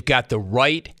 they've got the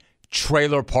right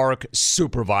trailer park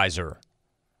supervisor.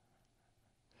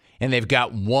 And they've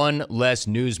got one less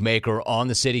newsmaker on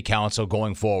the city council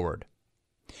going forward.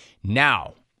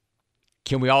 Now,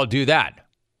 can we all do that?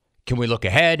 Can we look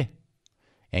ahead?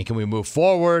 And can we move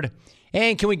forward?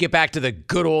 And can we get back to the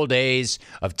good old days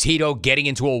of Tito getting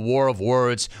into a war of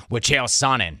words with Chael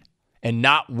Sonnen and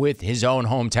not with his own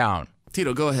hometown?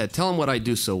 Tito, go ahead. Tell him what I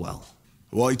do so well.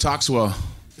 Well, he talks well.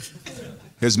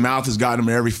 His mouth has gotten him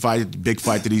in every fight, big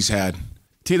fight that he's had.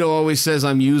 Tito always says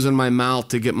I'm using my mouth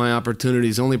to get my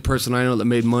opportunities. The only person I know that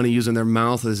made money using their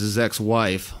mouth is his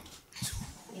ex-wife.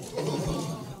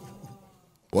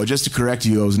 Well, just to correct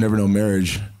you, it was never no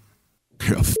marriage.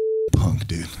 You're a punk,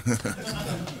 dude.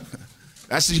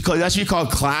 That's what you call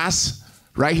class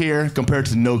right here compared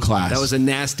to no class. That was a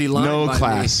nasty line. No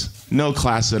class. No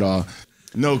class at all.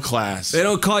 No class. They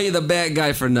don't call you the bad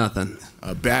guy for nothing.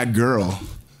 A bad girl.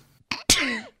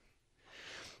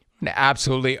 An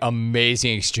absolutely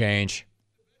amazing exchange.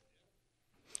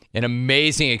 An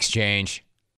amazing exchange.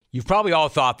 You've probably all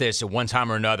thought this at one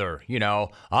time or another.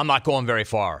 I'm not going very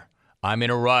far. I'm in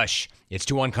a rush. It's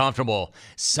too uncomfortable.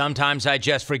 Sometimes I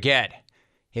just forget.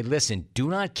 Hey, listen, do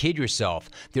not kid yourself.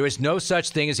 There is no such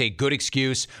thing as a good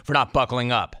excuse for not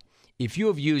buckling up. If you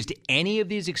have used any of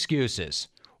these excuses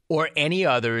or any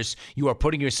others, you are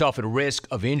putting yourself at risk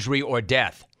of injury or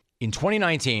death. In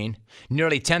 2019,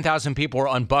 nearly 10,000 people were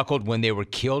unbuckled when they were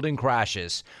killed in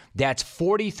crashes. That's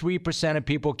 43% of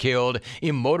people killed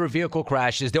in motor vehicle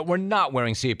crashes that were not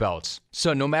wearing seatbelts.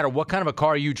 So no matter what kind of a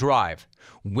car you drive,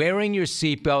 wearing your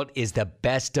seatbelt is the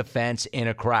best defense in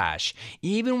a crash.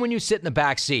 Even when you sit in the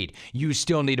back seat, you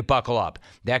still need to buckle up.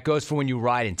 That goes for when you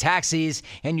ride in taxis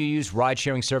and you use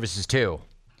ride-sharing services too.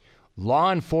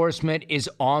 Law enforcement is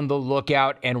on the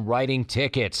lookout and writing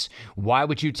tickets. Why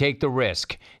would you take the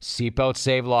risk? Seatbelts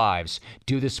save lives.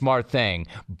 Do the smart thing.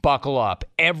 Buckle up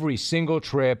every single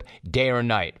trip, day or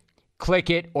night. Click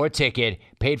it or ticket,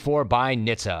 paid for by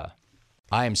NHTSA.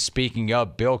 I am speaking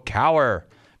of Bill Cowher.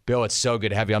 Bill, it's so good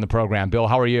to have you on the program. Bill,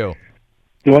 how are you?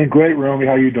 Doing great, Romy.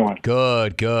 How you doing?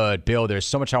 Good. Bill, there's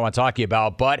so much I want to talk to you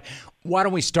about, but why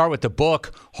don't we start with the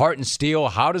book, Heart and Steel?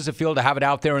 How does it feel to have it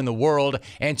out there in the world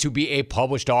and to be a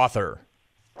published author?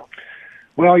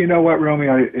 Well, you know what, Romy?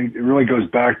 It really goes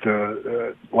back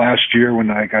to last year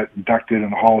when I got inducted in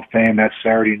the Hall of Fame that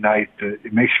Saturday night.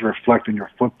 It makes you reflect on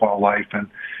your football life, and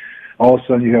all of a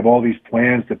sudden you have all these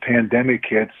plans, the pandemic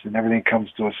hits, and everything comes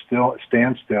to a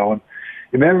standstill. And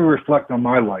it made me reflect on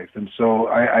my life. And so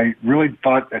I really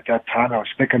thought at that time, I was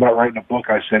thinking about writing a book.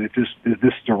 I said, is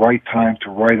this the right time to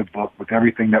write a book with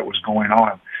everything that was going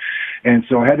on? And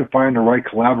so I had to find the right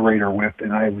collaborator with,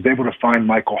 and I was able to find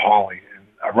Michael Hawley.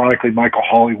 And ironically, Michael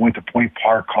Hawley went to Point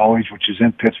Park College, which is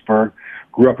in Pittsburgh,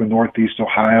 grew up in Northeast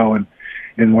Ohio, and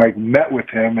I met with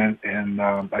him, and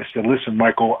I said, listen,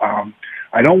 Michael,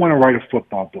 I don't want to write a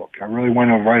football book. I really want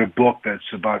to write a book that's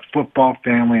about football,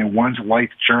 family, and one's life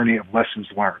journey of lessons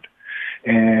learned.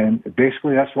 And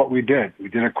basically that's what we did. We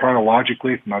did it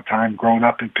chronologically from my time growing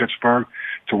up in Pittsburgh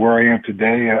to where I am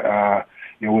today,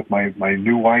 with my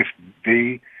new wife,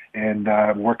 V, and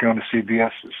working on the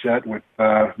CBS set with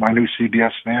my new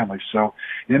CBS family. So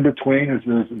in between,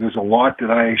 there's a lot that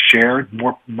I shared,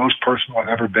 most personal I've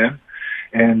ever been.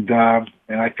 And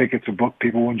I think it's a book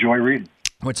people will enjoy reading.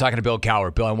 We're talking to Bill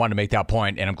Cowher. Bill, I wanted to make that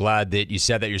point, and I'm glad that you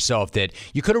said that yourself, that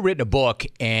you could have written a book,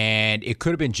 and it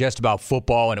could have been just about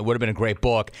football, and it would have been a great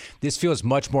book. This feels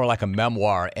much more like a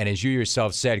memoir, and as you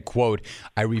yourself said, quote,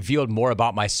 I revealed more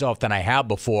about myself than I have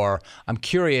before. I'm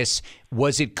curious,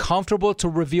 was it comfortable to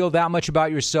reveal that much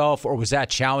about yourself, or was that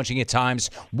challenging at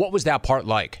times? What was that part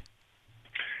like?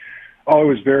 Oh,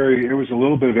 it was a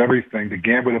little bit of everything, the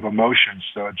gambit of emotions,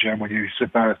 Jim, when you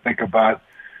sit down and think about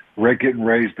getting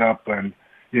raised up. And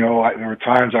there were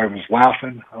times I was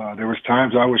laughing. There was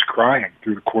times I was crying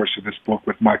through the course of this book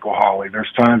with Michael Hawley.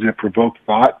 There's times it provoked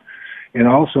thought, and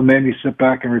also made me sit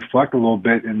back and reflect a little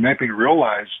bit and made me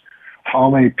realize how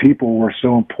many people were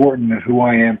so important in who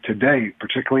I am today,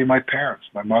 particularly my parents,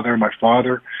 my mother, my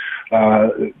father,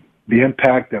 the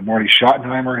impact that Marty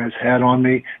Schottenheimer has had on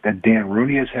me, that Dan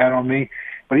Rooney has had on me,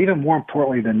 but even more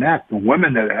importantly than that, the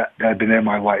women that have been in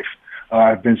my life.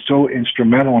 I've been so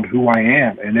instrumental in who I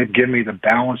am, and they've given me the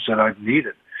balance that I've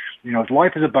needed.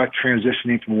 Life is about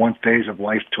transitioning from one phase of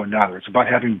life to another. It's about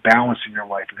having balance in your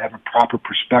life and having proper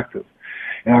perspective.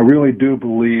 And I really do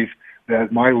believe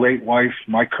that my late wife,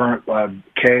 my current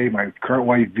Kay, my current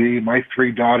wife V, my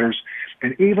 3 daughters,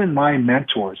 and even my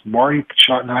mentors, Marty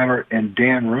Schottenheimer and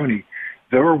Dan Rooney,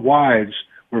 their wives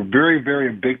were very, very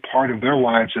a big part of their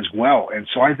lives as well. And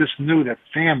so I just knew that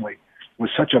family was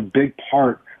such a big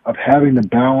part of having the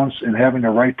balance and having the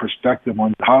right perspective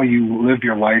on how you live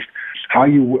your life, how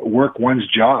you work one's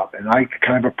job. And I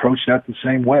kind of approach that the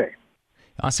same way.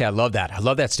 Honestly, I love that. I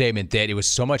love that statement that it was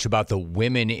so much about the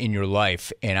women in your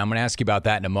life. And I'm going to ask you about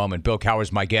that in a moment. Bill Cowher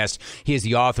is my guest. He is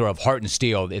the author of Heart and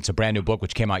Steel. It's a brand new book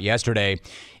which came out yesterday.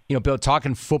 Bill,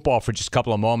 talking football for just a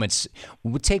couple of moments,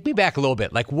 take me back a little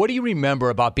bit. What do you remember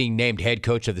about being named head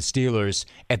coach of the Steelers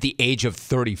at the age of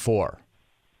 34?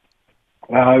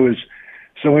 Well, it was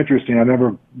so interesting. I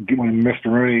remember when Mr.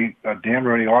 Rooney, Dan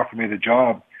Rooney, offered me the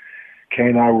job. Kay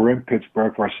and I were in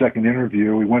Pittsburgh for our second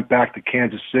interview. We went back to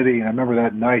Kansas City, and I remember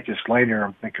that night just laying there,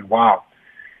 I'm thinking, wow,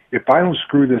 if I don't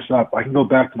screw this up, I can go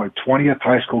back to my 20th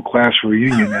high school class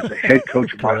reunion as a head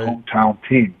coach of my hometown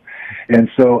team. And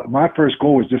so my first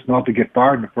goal was just not to get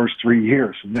fired in the first 3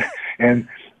 years. And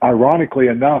ironically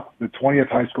enough, the 20th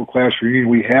high school class reunion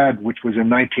we had, which was in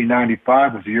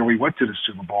 1995, was the year we went to the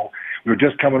Super Bowl. We were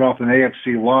just coming off an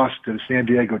AFC loss to the San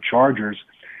Diego Chargers.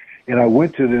 And I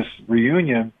went to this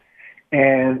reunion,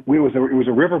 and it was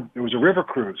a river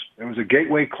cruise. It was a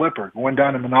Gateway Clipper going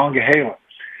down to Monongahela,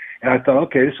 and I thought,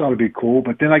 okay, this ought to be cool.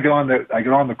 But then I get on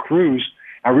the cruise.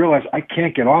 I realized I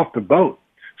can't get off the boat.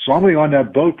 So I'm going to be on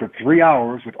that boat for 3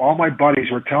 hours with all my buddies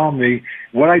who are telling me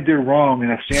what I did wrong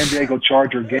in a San Diego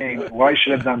Charger game, what I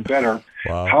should have done better,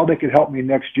 how they could help me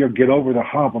next year get over the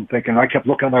hump. I'm thinking, I kept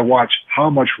looking at my watch, how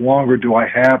much longer do I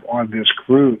have on this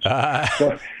cruise?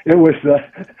 So it was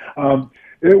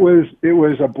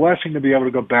a blessing to be able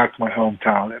to go back to my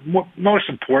hometown. And most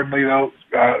importantly, though,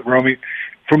 Romy,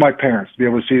 for my parents, to be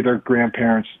able to see their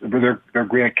grandparents, their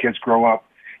grandkids grow up.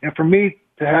 And for me,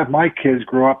 to have my kids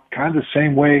grow up kind of the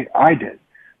same way I did.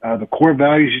 The core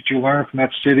values that you learn from that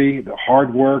city, the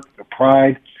hard work, the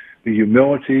pride, the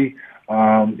humility,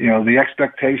 the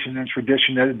expectation and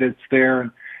tradition that's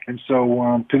there. And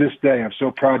so to this day, I'm so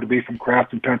proud to be from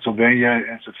Crafton, Pennsylvania,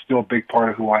 and it's still a big part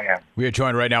of who I am. We are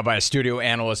joined right now by a studio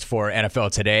analyst for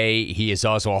NFL Today. He is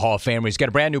also a Hall of Famer. He's got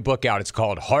a brand new book out. It's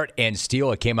called Heart and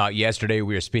Steel. It came out yesterday.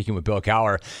 We were speaking with Bill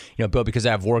Cowher. Bill, because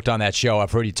I've worked on that show,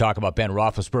 I've heard you talk about Ben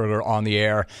Roethlisberger on the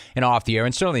air and off the air,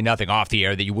 and certainly nothing off the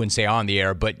air that you wouldn't say on the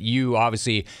air, but you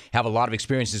obviously have a lot of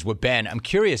experiences with Ben. I'm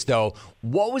curious, though,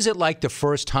 what was it like the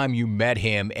first time you met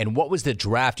him, and what was the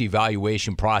draft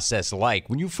evaluation process like?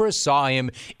 When you first saw him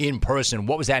in person,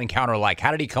 what was that encounter like?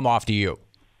 How did he come off to you?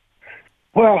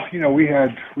 Well, we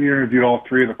interviewed all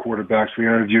three of the quarterbacks. We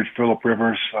interviewed Phillip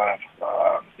Rivers,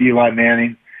 Eli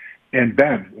Manning, and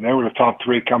Ben. And they were the top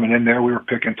three coming in there. We were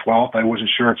picking 12th. I wasn't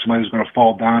sure if somebody was going to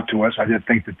fall down to us. I didn't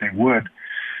think that they would.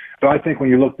 But I think when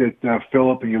you looked at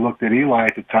Phillip and you looked at Eli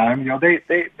at the time,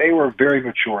 they were very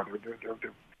mature.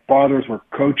 Their fathers were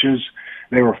coaches.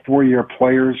 They were 4-year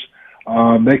players.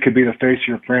 They could be the face of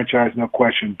your franchise, no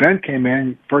question. Ben came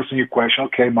in, first thing you question,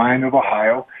 okay, Miami of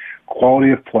Ohio,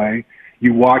 quality of play.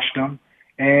 You watched him,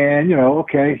 and,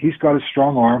 okay, he's got a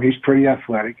strong arm. He's pretty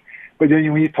athletic. But then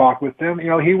when you talk with him, he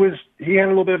had a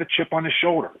little bit of a chip on his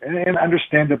shoulder, and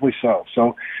understandably so.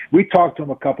 So we talked to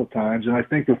him a couple times, and I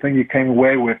think the thing you came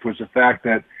away with was the fact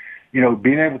that,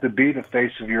 being able to be the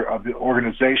face of the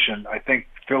organization, I think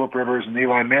Phillip Rivers and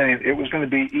Eli Manning, it was going to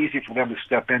be easy for them to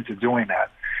step into doing that.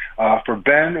 For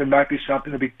Ben, it might be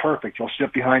something to be perfect. He'll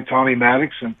sit behind Tommy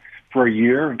Maddox for a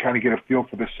year and kind of get a feel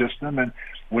for the system. And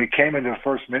when he came into the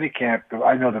first minicamp,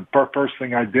 I know the first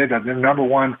thing I did, number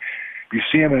one, you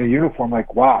see him in a uniform,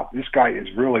 like, wow, this guy is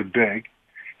really big.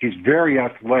 He's very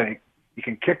athletic. He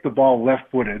can kick the ball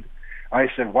left-footed. I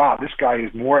said, wow, this guy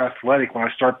is more athletic when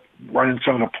I start running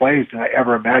some of the plays than I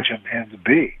ever imagined him to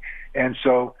be. And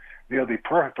so, it'd be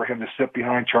perfect for him to sit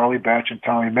behind Charlie Batch and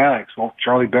Tommy Maddox. Well,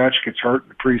 Charlie Batch gets hurt in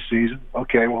the preseason.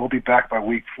 Okay, well, he'll be back by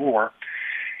week 4.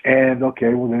 And,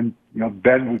 okay, well, then,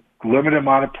 Ben, with limited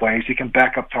amount of plays, he can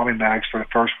back up Tommy Maddox for the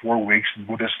first 4 weeks, and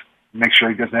we'll just make sure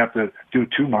he doesn't have to do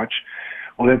too much.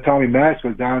 Well, then Tommy Maddox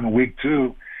was down in week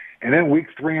 2. And then week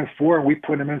 3 and 4, we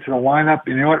put him into the lineup.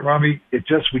 And you know what, Rummy?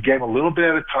 We gave him a little bit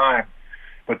at a time.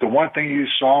 But the one thing you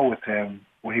saw with him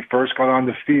when he first got on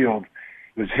the field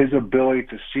was his ability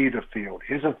to see the field,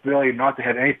 his ability not to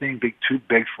have anything too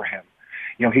big for him.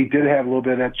 He did have a little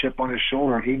bit of that chip on his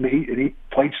shoulder. He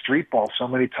played street ball so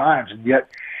many times, and yet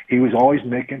he was always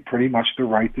making pretty much the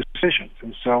right decisions.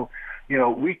 And so,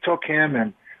 we took him,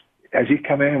 and as he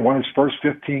come in and won his first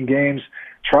 15 games,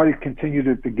 try to continue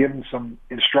to give him some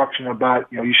instruction about,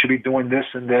 you should be doing this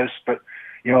and this. But,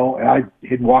 and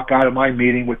he'd walk out of my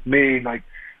meeting with me, like,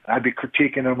 I'd be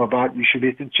critiquing him about you should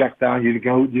be check down, you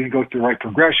didn't go through the right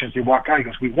progressions. He'd walk out, he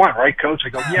goes, we won, right, Coach? I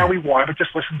go, yeah, we won, but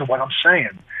just listen to what I'm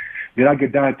saying. Then I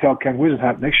get down and tell Ken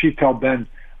Whisenhunt, make sure you tell Ben,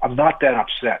 I'm not that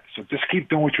upset. So just keep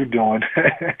doing what you're doing.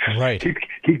 Right.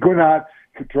 keep going out,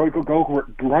 go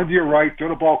run to your right, throw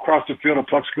the ball across the field, a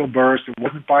Plexico burst. It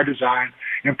wasn't by design.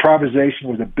 Improvisation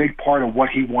was a big part of what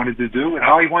he wanted to do and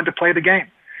how he wanted to play the game.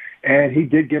 And he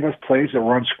did give us plays that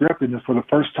were unscripted. And for the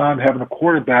first time, having a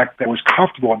quarterback that was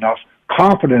comfortable enough,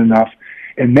 confident enough,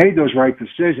 and made those right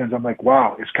decisions, I'm like,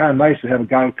 wow, it's kind of nice to have a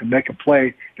guy who can make a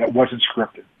play that wasn't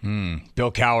scripted.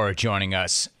 Bill Cowher joining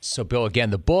us. So, Bill, again,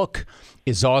 the book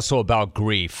is also about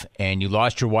grief. And you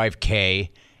lost your wife, Kay,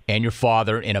 and your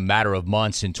father in a matter of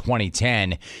months in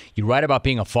 2010. You write about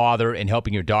being a father and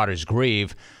helping your daughters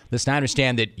grieve. Listen, I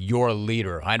understand that you're a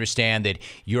leader. I understand that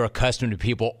you're accustomed to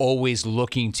people always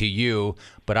looking to you,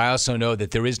 but I also know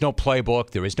that there is no playbook,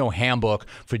 there is no handbook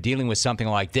for dealing with something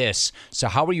like this. So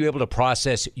how were you able to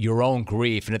process your own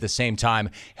grief and at the same time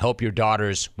help your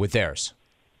daughters with theirs?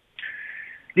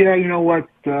 Yeah, you know what,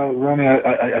 Ronnie,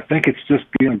 I think it's just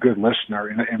being a good listener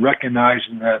and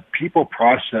recognizing that people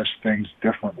process things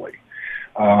differently.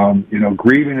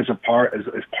 Grieving is part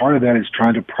of that is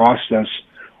trying to process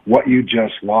what you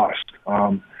just lost.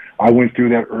 I went through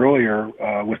that earlier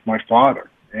with my father.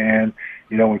 And,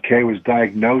 when Kay was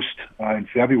diagnosed in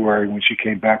February, when she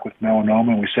came back with melanoma,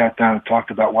 and we sat down and talked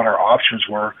about what our options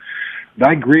were,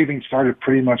 my grieving started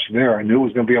pretty much there. I knew it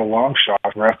was going to be a long shot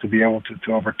for us to be able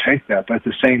to overtake that. But at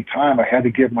the same time, I had to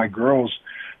give my girls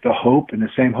the hope, and the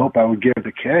same hope I would give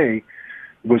to Kay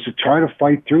was to try to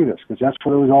fight through this, because that's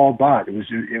what it was all about. It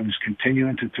was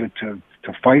continuing to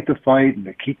fight the fight and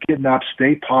to keep getting up,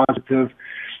 stay positive,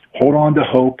 hold on to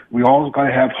hope. We all got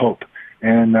to have hope.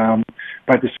 And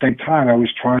but at the same time, I was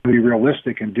trying to be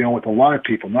realistic and dealing with a lot of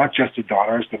people, not just the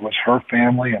daughters. There was her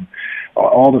family and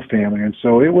all the family, and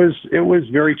so it was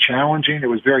very challenging. It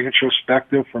was very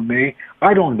introspective for me.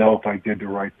 I don't know if I did the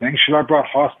right thing. Should I have brought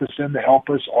hospice in to help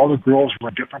us? All the girls were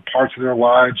in different parts of their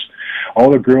lives.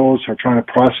 All the girls are trying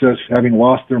to process having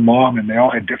lost their mom, and they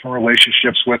all had different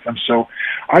relationships with them. So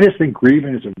I just think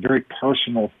grieving is a very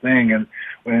personal thing, and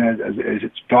as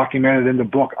it's documented in the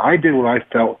book, I did what I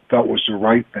felt was the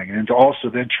right thing, and to also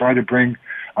then try to bring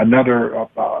another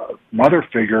mother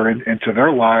figure into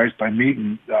their lives by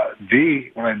meeting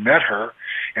V when I met her,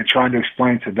 and trying to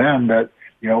explain to them that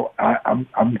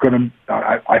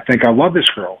I think I love this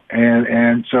girl,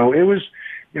 and so it was,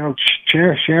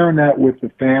 sharing that with the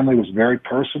family was very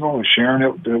personal, and sharing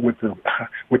it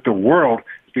with the world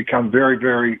has become very,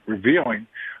 very revealing.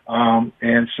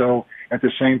 And so at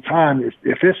the same time,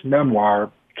 if this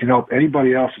memoir can help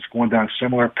anybody else that's going down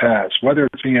similar paths, whether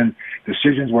it's being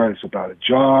decisions where it's about a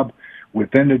job,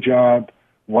 within the job,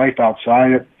 life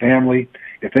outside it, family,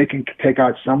 if they can take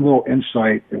out some little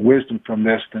insight and wisdom from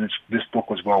this, then this book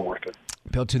was well worth it.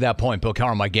 Bill, to that point, Bill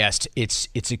Cowher, my guest, it's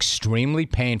extremely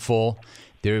painful.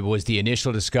 There was the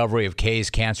initial discovery of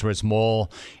Kay's cancerous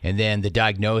mole, and then the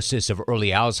diagnosis of early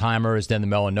Alzheimer's, then the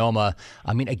melanoma.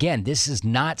 I mean, again, this is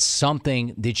not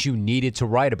something that you needed to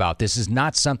write about. This is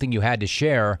not something you had to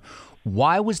share.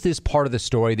 Why was this part of the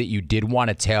story that you did want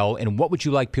to tell, and what would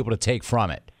you like people to take from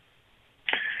it?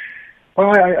 Well,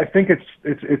 I think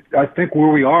I think where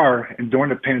we are, and during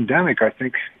the pandemic, I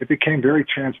think it became very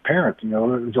transparent.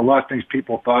 There's a lot of things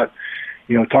people thought.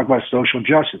 Talk about social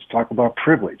justice, talk about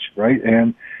privilege, right?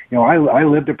 And, I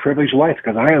lived a privileged life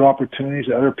because I had opportunities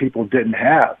that other people didn't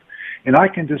have. And I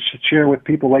can just share with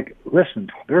people, like, listen,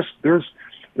 there's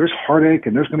heartache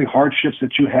and there's going to be hardships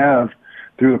that you have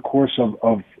through the course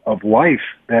of life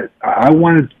that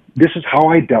this is how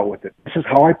I dealt with it. This is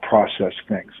how I process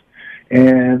things.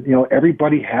 And,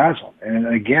 everybody has them.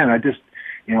 And again,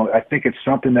 I think it's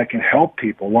something that can help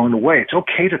people along the way. It's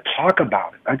okay to talk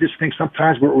about it. I just think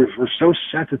sometimes we're so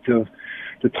sensitive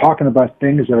to talking about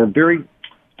things that are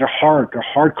they're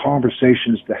hard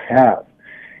conversations to have.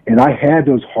 And I had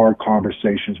those hard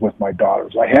conversations with my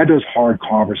daughters. I had those hard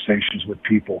conversations with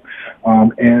people.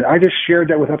 And I just shared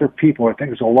that with other people. I think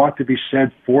there's a lot to be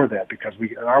said for that, because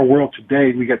in our world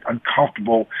today, we get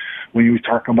uncomfortable when you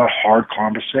talk about hard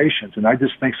conversations. And I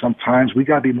just think sometimes we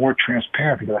got to be more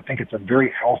transparent, because I think it's a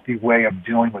very healthy way of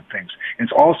dealing with things. And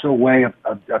it's also a way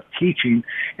of teaching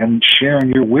and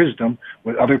sharing your wisdom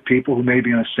with other people who may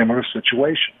be in a similar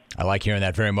situation. I like hearing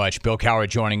that very much. Bill Cowher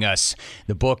joining us.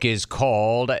 The book is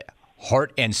called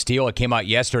Heart and Steel. It came out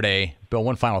yesterday. Bill,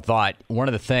 one final thought. One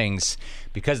of the things,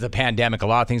 because of the pandemic, a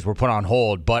lot of things were put on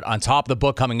hold, but on top of the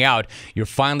book coming out, you're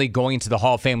finally going into the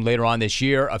Hall of Fame later on this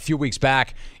year. A few weeks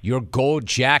back, your gold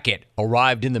jacket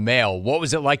arrived in the mail. What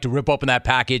was it like to rip open that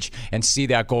package and see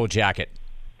that gold jacket?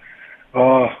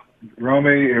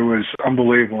 Romy, it was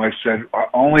unbelievable. I said,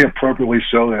 only appropriately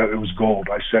so that it was gold.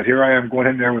 I said, here I am going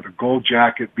in there with a gold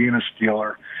jacket, being a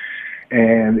Steeler,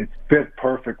 and it fit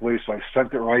perfectly, so I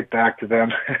sent it right back to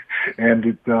them. And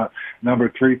it,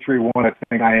 number 331, I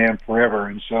think I am forever.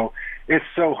 And so it's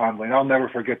so humbling. I'll never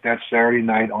forget that Saturday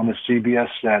night on the CBS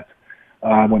set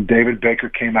when David Baker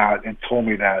came out and told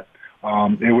me that.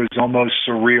 It was almost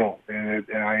surreal. And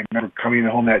I remember coming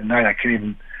home that night,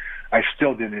 I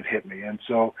still didn't hit me. And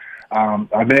so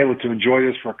I've been able to enjoy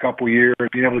this for a couple of years,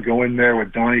 being able to go in there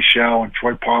with Donnie Shell and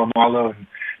Troy Polamalu, and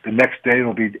the next day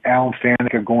it'll be Alan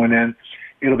Faneca going in.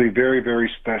 It'll be very, very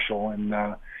special, and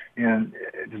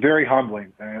it's very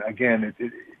humbling. And again,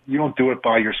 you don't do it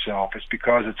by yourself. It's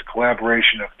because it's a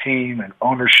collaboration of team and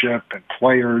ownership and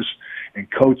players and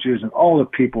coaches and all the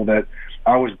people that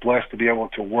I was blessed to be able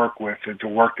to work with and to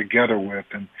work together with.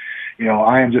 And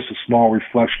I am just a small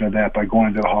reflection of that by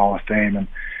going to the Hall of Fame. And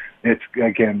it's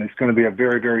going to be a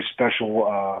very, very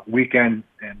special weekend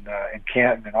in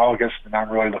Canton in August, and I'm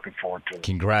really looking forward to it.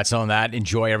 Congrats on that.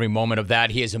 Enjoy every moment of that.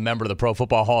 He is a member of the Pro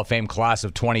Football Hall of Fame class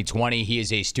of 2020. He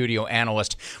is a studio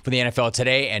analyst for the NFL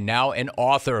Today and now an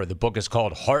author. The book is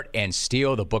called Heart and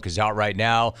Steel. The book is out right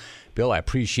now. Bill, I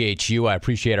appreciate you. I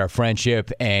appreciate our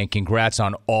friendship, and congrats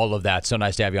on all of that. So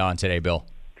nice to have you on today, Bill.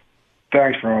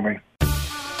 Thanks, Romy.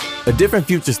 A different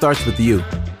future starts with you.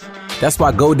 That's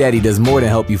why GoDaddy does more than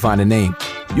help you find a name.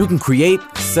 You can create,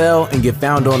 sell, and get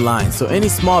found online, so any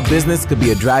small business could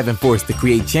be a driving force to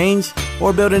create change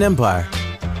or build an empire.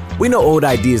 We know old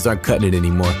ideas aren't cutting it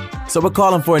anymore, so we're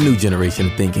calling for a new generation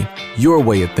of thinking, your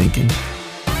way of thinking.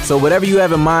 So whatever you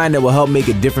have in mind that will help make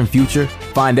a different future,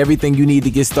 find everything you need to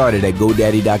get started at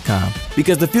GoDaddy.com.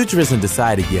 Because the future isn't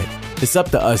decided yet. It's up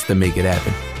to us to make it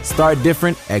happen. Start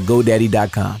different at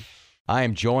GoDaddy.com. I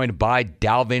am joined by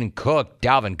Dalvin Cook.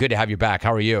 Dalvin, good to have you back.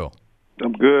 How are you?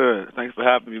 I'm good. Thanks for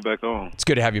having me back on. It's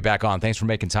good to have you back on. Thanks for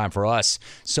making time for us.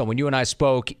 So when you and I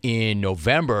spoke in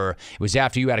November, it was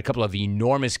after you had a couple of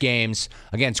enormous games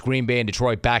against Green Bay and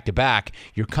Detroit back-to-back.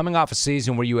 You're coming off a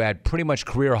season where you had pretty much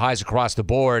career highs across the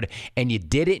board, and you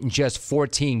did it in just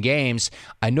 14 games.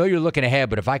 I know you're looking ahead,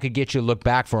 but if I could get you to look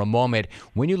back for a moment,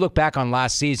 when you look back on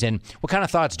last season, what kind of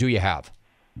thoughts do you have?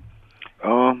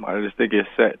 I just think it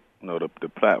set, the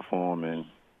platform and,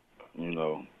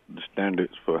 the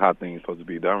standards for how things are supposed to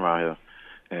be done around here.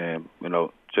 And,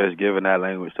 just giving that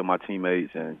language to my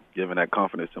teammates and giving that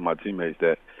confidence to my teammates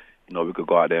that, we could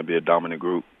go out there and be a dominant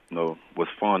group, was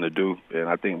fun to do. And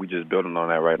I think we're just building on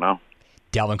that right now.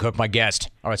 Dalvin Cook, my guest.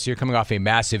 All right, so you're coming off a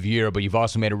massive year, but you've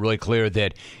also made it really clear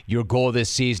that your goal this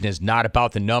season is not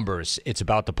about the numbers. It's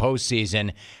about the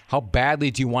postseason. How badly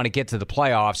do you want to get to the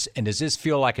playoffs, and does this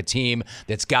feel like a team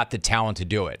that's got the talent to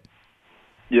do it?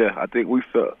 Yeah, I think we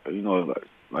felt,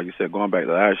 like you said, going back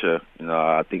to last year,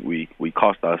 I think we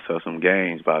cost ourselves some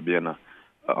games by being an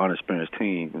unexperienced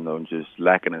team, just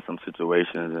lacking in some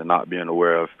situations and not being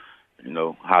aware of,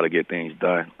 how to get things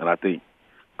done. And I think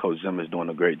Coach Zim is doing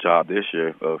a great job this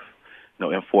year of,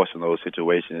 enforcing those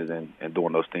situations and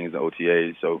doing those things in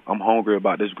OTAs. So I'm hungry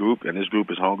about this group, and this group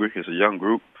is hungry. It's a young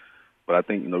group, but I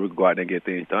think, we can go out there and get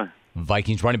things done.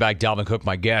 Vikings running back Dalvin Cook,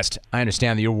 my guest. I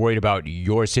understand that you're worried about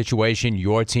your situation,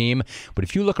 your team, but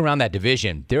if you look around that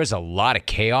division, there's a lot of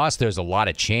chaos. There's a lot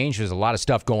of change. There's a lot of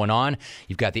stuff going on.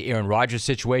 You've got the Aaron Rodgers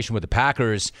situation with the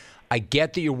Packers. I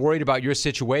get that you're worried about your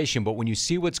situation, but when you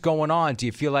see what's going on, do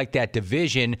you feel like that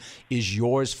division is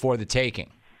yours for the taking?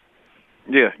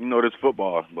 Yeah, it's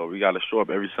football, but we got to show up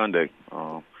every Sunday.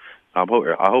 I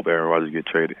hope Aaron Rodgers get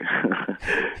traded.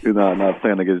 I'm not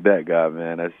playing against that guy,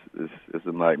 man. It's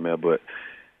a nightmare, but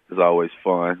it's always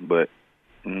fun. But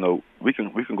we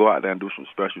can go out there and do some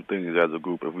special things as a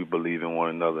group if we believe in one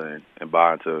another and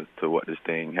buy into what this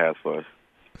thing has for us.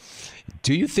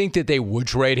 Do you think that they would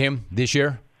trade him this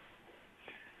year?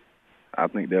 I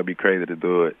think they'll be crazy to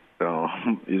do it.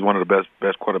 He's one of the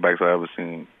best quarterbacks I've ever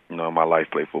seen, in my life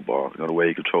play football. The way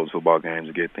he controls football games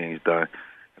and get things done.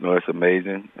 It's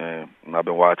amazing, and I've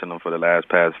been watching him for the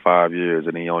past 5 years,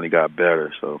 and he only got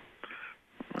better. So,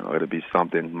 it'll be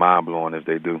something mind-blowing if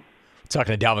they do.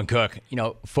 Talking to Dalvin Cook,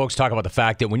 folks talk about the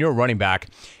fact that when you're a running back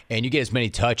and you get as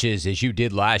many touches as you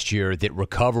did last year, that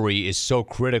recovery is so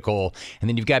critical, and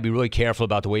then you've got to be really careful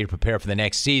about the way you prepare for the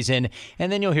next season.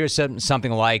 And then you'll hear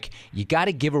something like, you got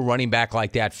to give a running back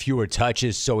like that fewer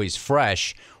touches so he's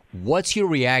fresh. What's your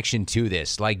reaction to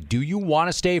this? Like, do you want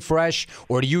to stay fresh,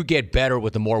 or do you get better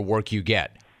with the more work you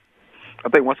get? I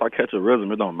think once I catch a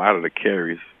rhythm, it don't matter the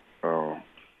carries. I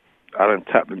done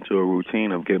tapped into a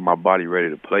routine of getting my body ready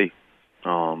to play.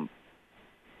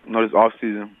 This off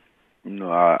season,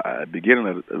 at the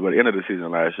end of the season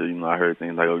last year, I heard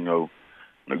things like, you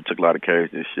took a lot of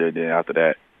carries this year. Then after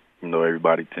that,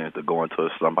 everybody tends to go into a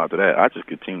slump after that. I just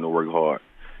continue to work hard.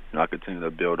 I continue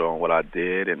to build on what I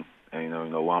did and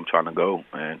where I'm trying to go.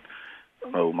 And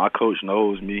my coach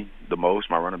knows me the most,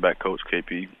 my running back coach,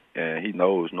 KP, and he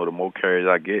knows, the more carries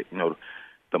I get,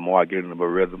 the more I get into a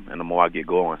rhythm and the more I get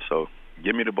going. So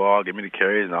give me the ball, give me the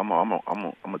carries, and I'm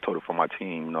a total for my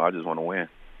team. I just want to win.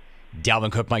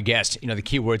 Dalvin Cook, my guest. The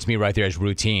key word to me right there is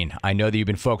routine. I know that you've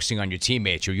been focusing on your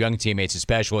teammates, your young teammates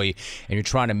especially, and you're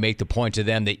trying to make the point to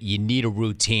them that you need a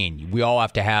routine. We all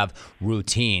have to have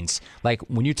routines. Like,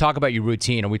 when you talk about your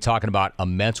routine, are we talking about a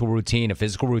mental routine, a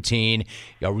physical routine,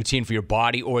 a routine for your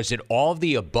body, or is it all of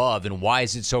the above, and why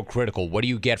is it so critical? What do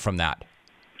you get from that?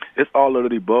 It's all of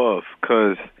the above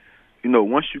because,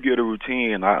 once you get a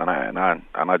routine, and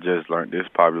I just learned this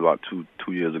probably about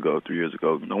 3 years ago.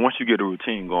 Once you get a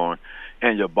routine going,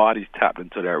 and your body's tapped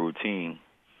into that routine,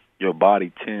 your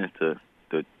body tends to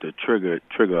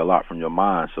trigger a lot from your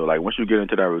mind. So like once you get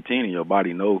into that routine and your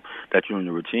body know that you're in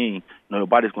the routine, your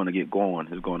body's going to get going.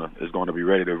 It's going to be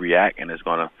ready to react, and it's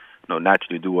going to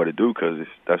naturally do what it do because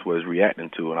that's what it's reacting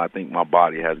to. And I think my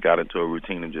body has got into a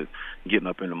routine of just getting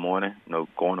up in the morning,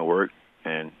 going to work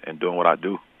and doing what I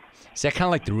do. Is that kind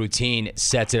of like the routine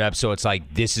sets it up so it's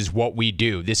like this is what we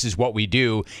do,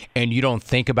 and you don't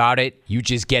think about it, you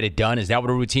just get it done? Is that what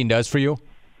a routine does for you?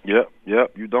 Yep.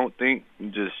 You don't think, you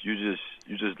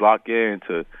just lock in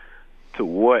to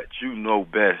what you know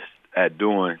best at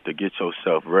doing to get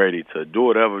yourself ready to do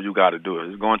whatever you got to do. If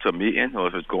it's going to a meeting or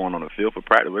if it's going on the field for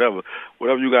practice, whatever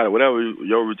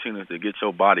your routine is to get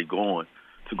your body going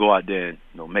to go out there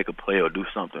and make a play or do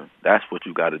something. That's what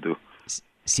you got to do.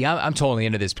 See, I'm totally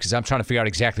into this because I'm trying to figure out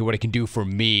exactly what it can do for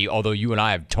me, although you and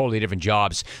I have totally different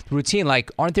jobs. The routine,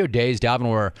 aren't there days, Dalvin,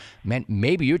 where, man,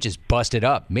 maybe you're just busted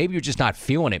up. Maybe you're just not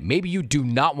feeling it. Maybe you do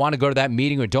not want to go to that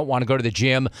meeting or don't want to go to the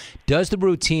gym. Does the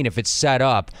routine, if it's set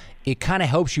up, it kind of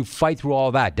helps you fight through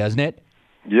all that, doesn't it?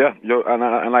 Yeah,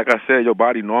 and like I said, your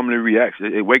body normally reacts.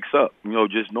 It wakes up,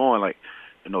 just knowing,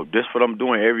 this what I'm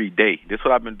doing every day. This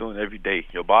what I've been doing every day.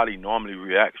 Your body normally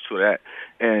reacts to that.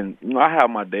 And, I have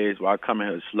my days where I come in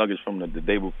here sluggish from the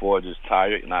day before, just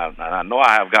tired. And I know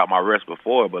I have got my rest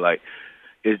before, but,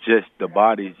 it's just the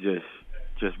body's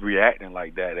just reacting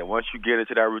like that. And once you get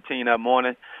into that routine that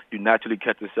morning, you naturally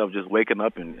catch yourself just waking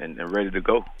up and ready to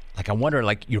go. I wonder,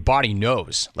 your body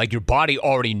knows. Your body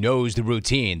already knows the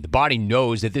routine. The body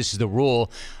knows that this is the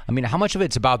rule. I mean, how much of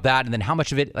it's about that, and then how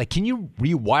much of it, can you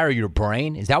rewire your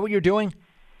brain? Is that what you're doing?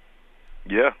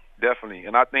 Yeah, definitely.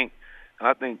 And I think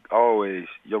always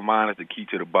your mind is the key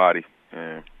to the body.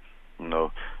 And,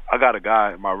 I got a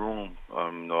guy in my room,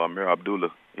 Amir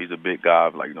Abdullah. He's a big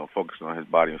guy, focusing on his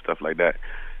body and stuff like that.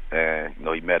 And,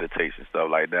 he meditates and stuff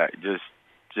like that. Just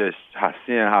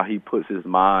seeing how he puts his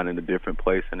mind in a different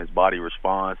place and his body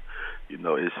responds,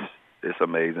 it's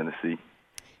amazing to see.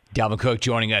 Dalvin Cook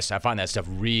joining us. I find that stuff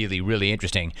really, really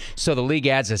interesting. So the league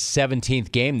adds a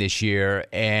 17th game this year,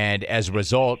 and as a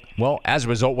result,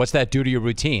 what's that do to your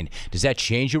routine? Does that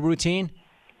change your routine?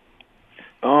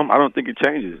 I don't think it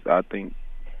changes. I think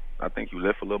you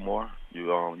lift a little more.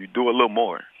 You do a little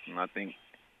more, and I think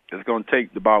it's going to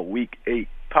take about week 8,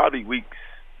 probably week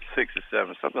 6 or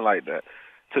 7, something like that,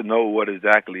 to know what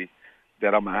exactly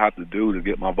that I'm gonna have to do to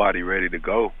get my body ready to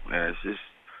go. And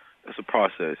it's a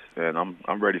process, and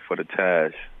I'm ready for the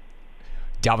task.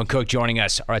 Dalvin Cook joining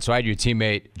us. All right, so I had your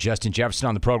teammate Justin Jefferson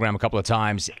on the program a couple of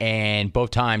times, and both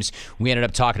times we ended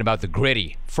up talking about the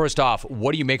gritty. First off,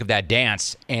 what do you make of that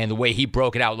dance and the way he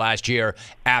broke it out last year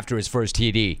after his first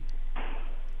TD?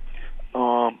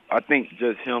 I think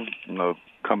just him,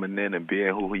 coming in and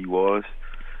being who he was,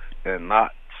 and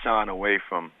not shying away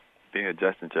from being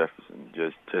Justin Jefferson.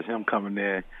 Just him coming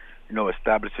in,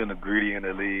 establishing the gritty in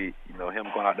the league. Him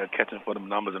going out there catching for them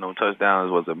numbers and them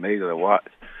touchdowns was amazing to watch.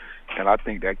 And I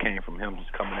think that came from him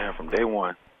just coming in from day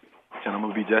one, saying, I'm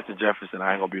going to be Justin Jefferson.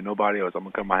 I ain't going to be nobody else. I'm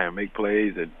going to come out here and make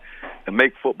plays and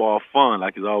make football fun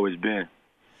like it's always been.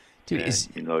 Dude,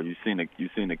 you've seen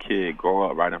the kid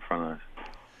grow up right in front of us.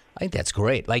 I think that's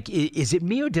great. Is it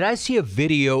me, or did I see a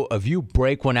video of you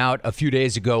break one out a few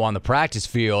days ago on the practice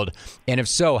field? And if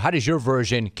so, how does your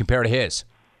version compare to his?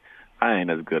 I ain't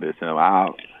as good as him.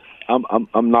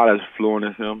 I'm not as fluent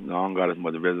as him. I don't got as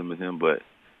much rhythm as him, but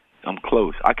I'm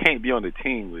close. I can't be on the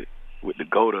team with the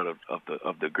goat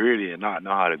of the gritty and not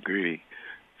know how to gritty.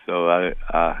 So I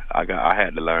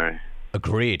had to learn.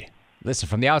 Agreed. Listen,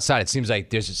 from the outside, it seems like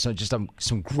there's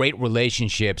some great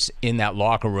relationships in that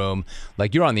locker room.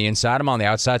 You're on the inside, I'm on the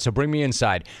outside, so bring me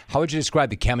inside. How would you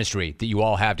describe the chemistry that you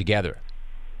all have together?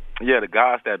 Yeah, the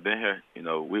guys that been here,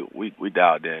 we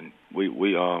dialed in. We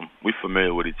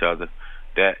familiar with each other.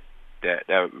 That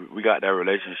we got that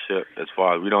relationship as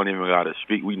far as we don't even got to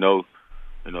speak. We know,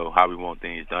 how we want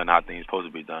things done, how things supposed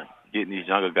to be done. Getting these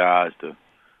younger guys to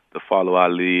follow our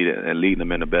lead and lead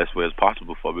them in the best way as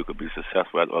possible so we could be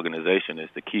successful as an organization is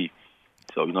the key.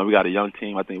 So, we got a young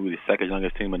team. I think we're the second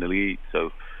youngest team in the league.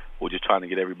 So we're just trying to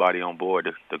get everybody on board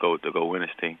to go win this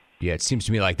team. Yeah, it seems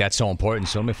to me like that's so important.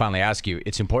 So let me finally ask you,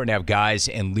 it's important to have guys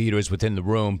and leaders within the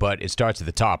room, but it starts at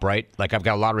the top, right? I've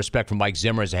got a lot of respect for Mike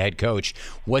Zimmer as a head coach.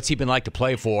 What's he been like to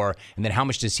play for? And then how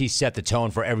much does he set the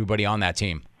tone for everybody on that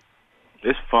team?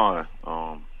 It's fun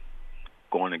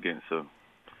going against a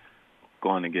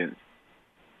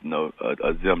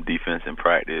Zim defense in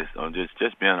practice.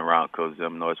 Just being around Coach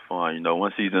Zim, it's fun.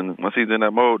 Once he's in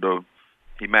that mode, though,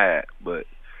 he mad. But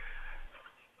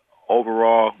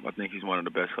overall, I think he's one of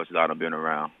the best coaches I've been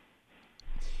around.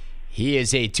 He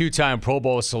is a two-time Pro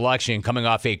Bowl selection coming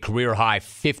off a career-high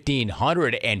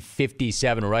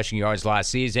 1,557 rushing yards last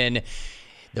season.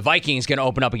 The Vikings going to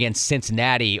open up against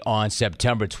Cincinnati on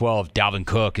September 12th. Dalvin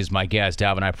Cook is my guest.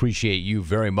 Dalvin, I appreciate you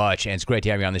very much, and it's great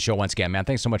to have you on the show once again, man.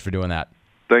 Thanks so much for doing that.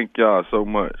 Thank y'all so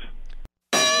much.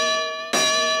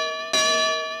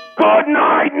 Good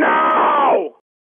night now.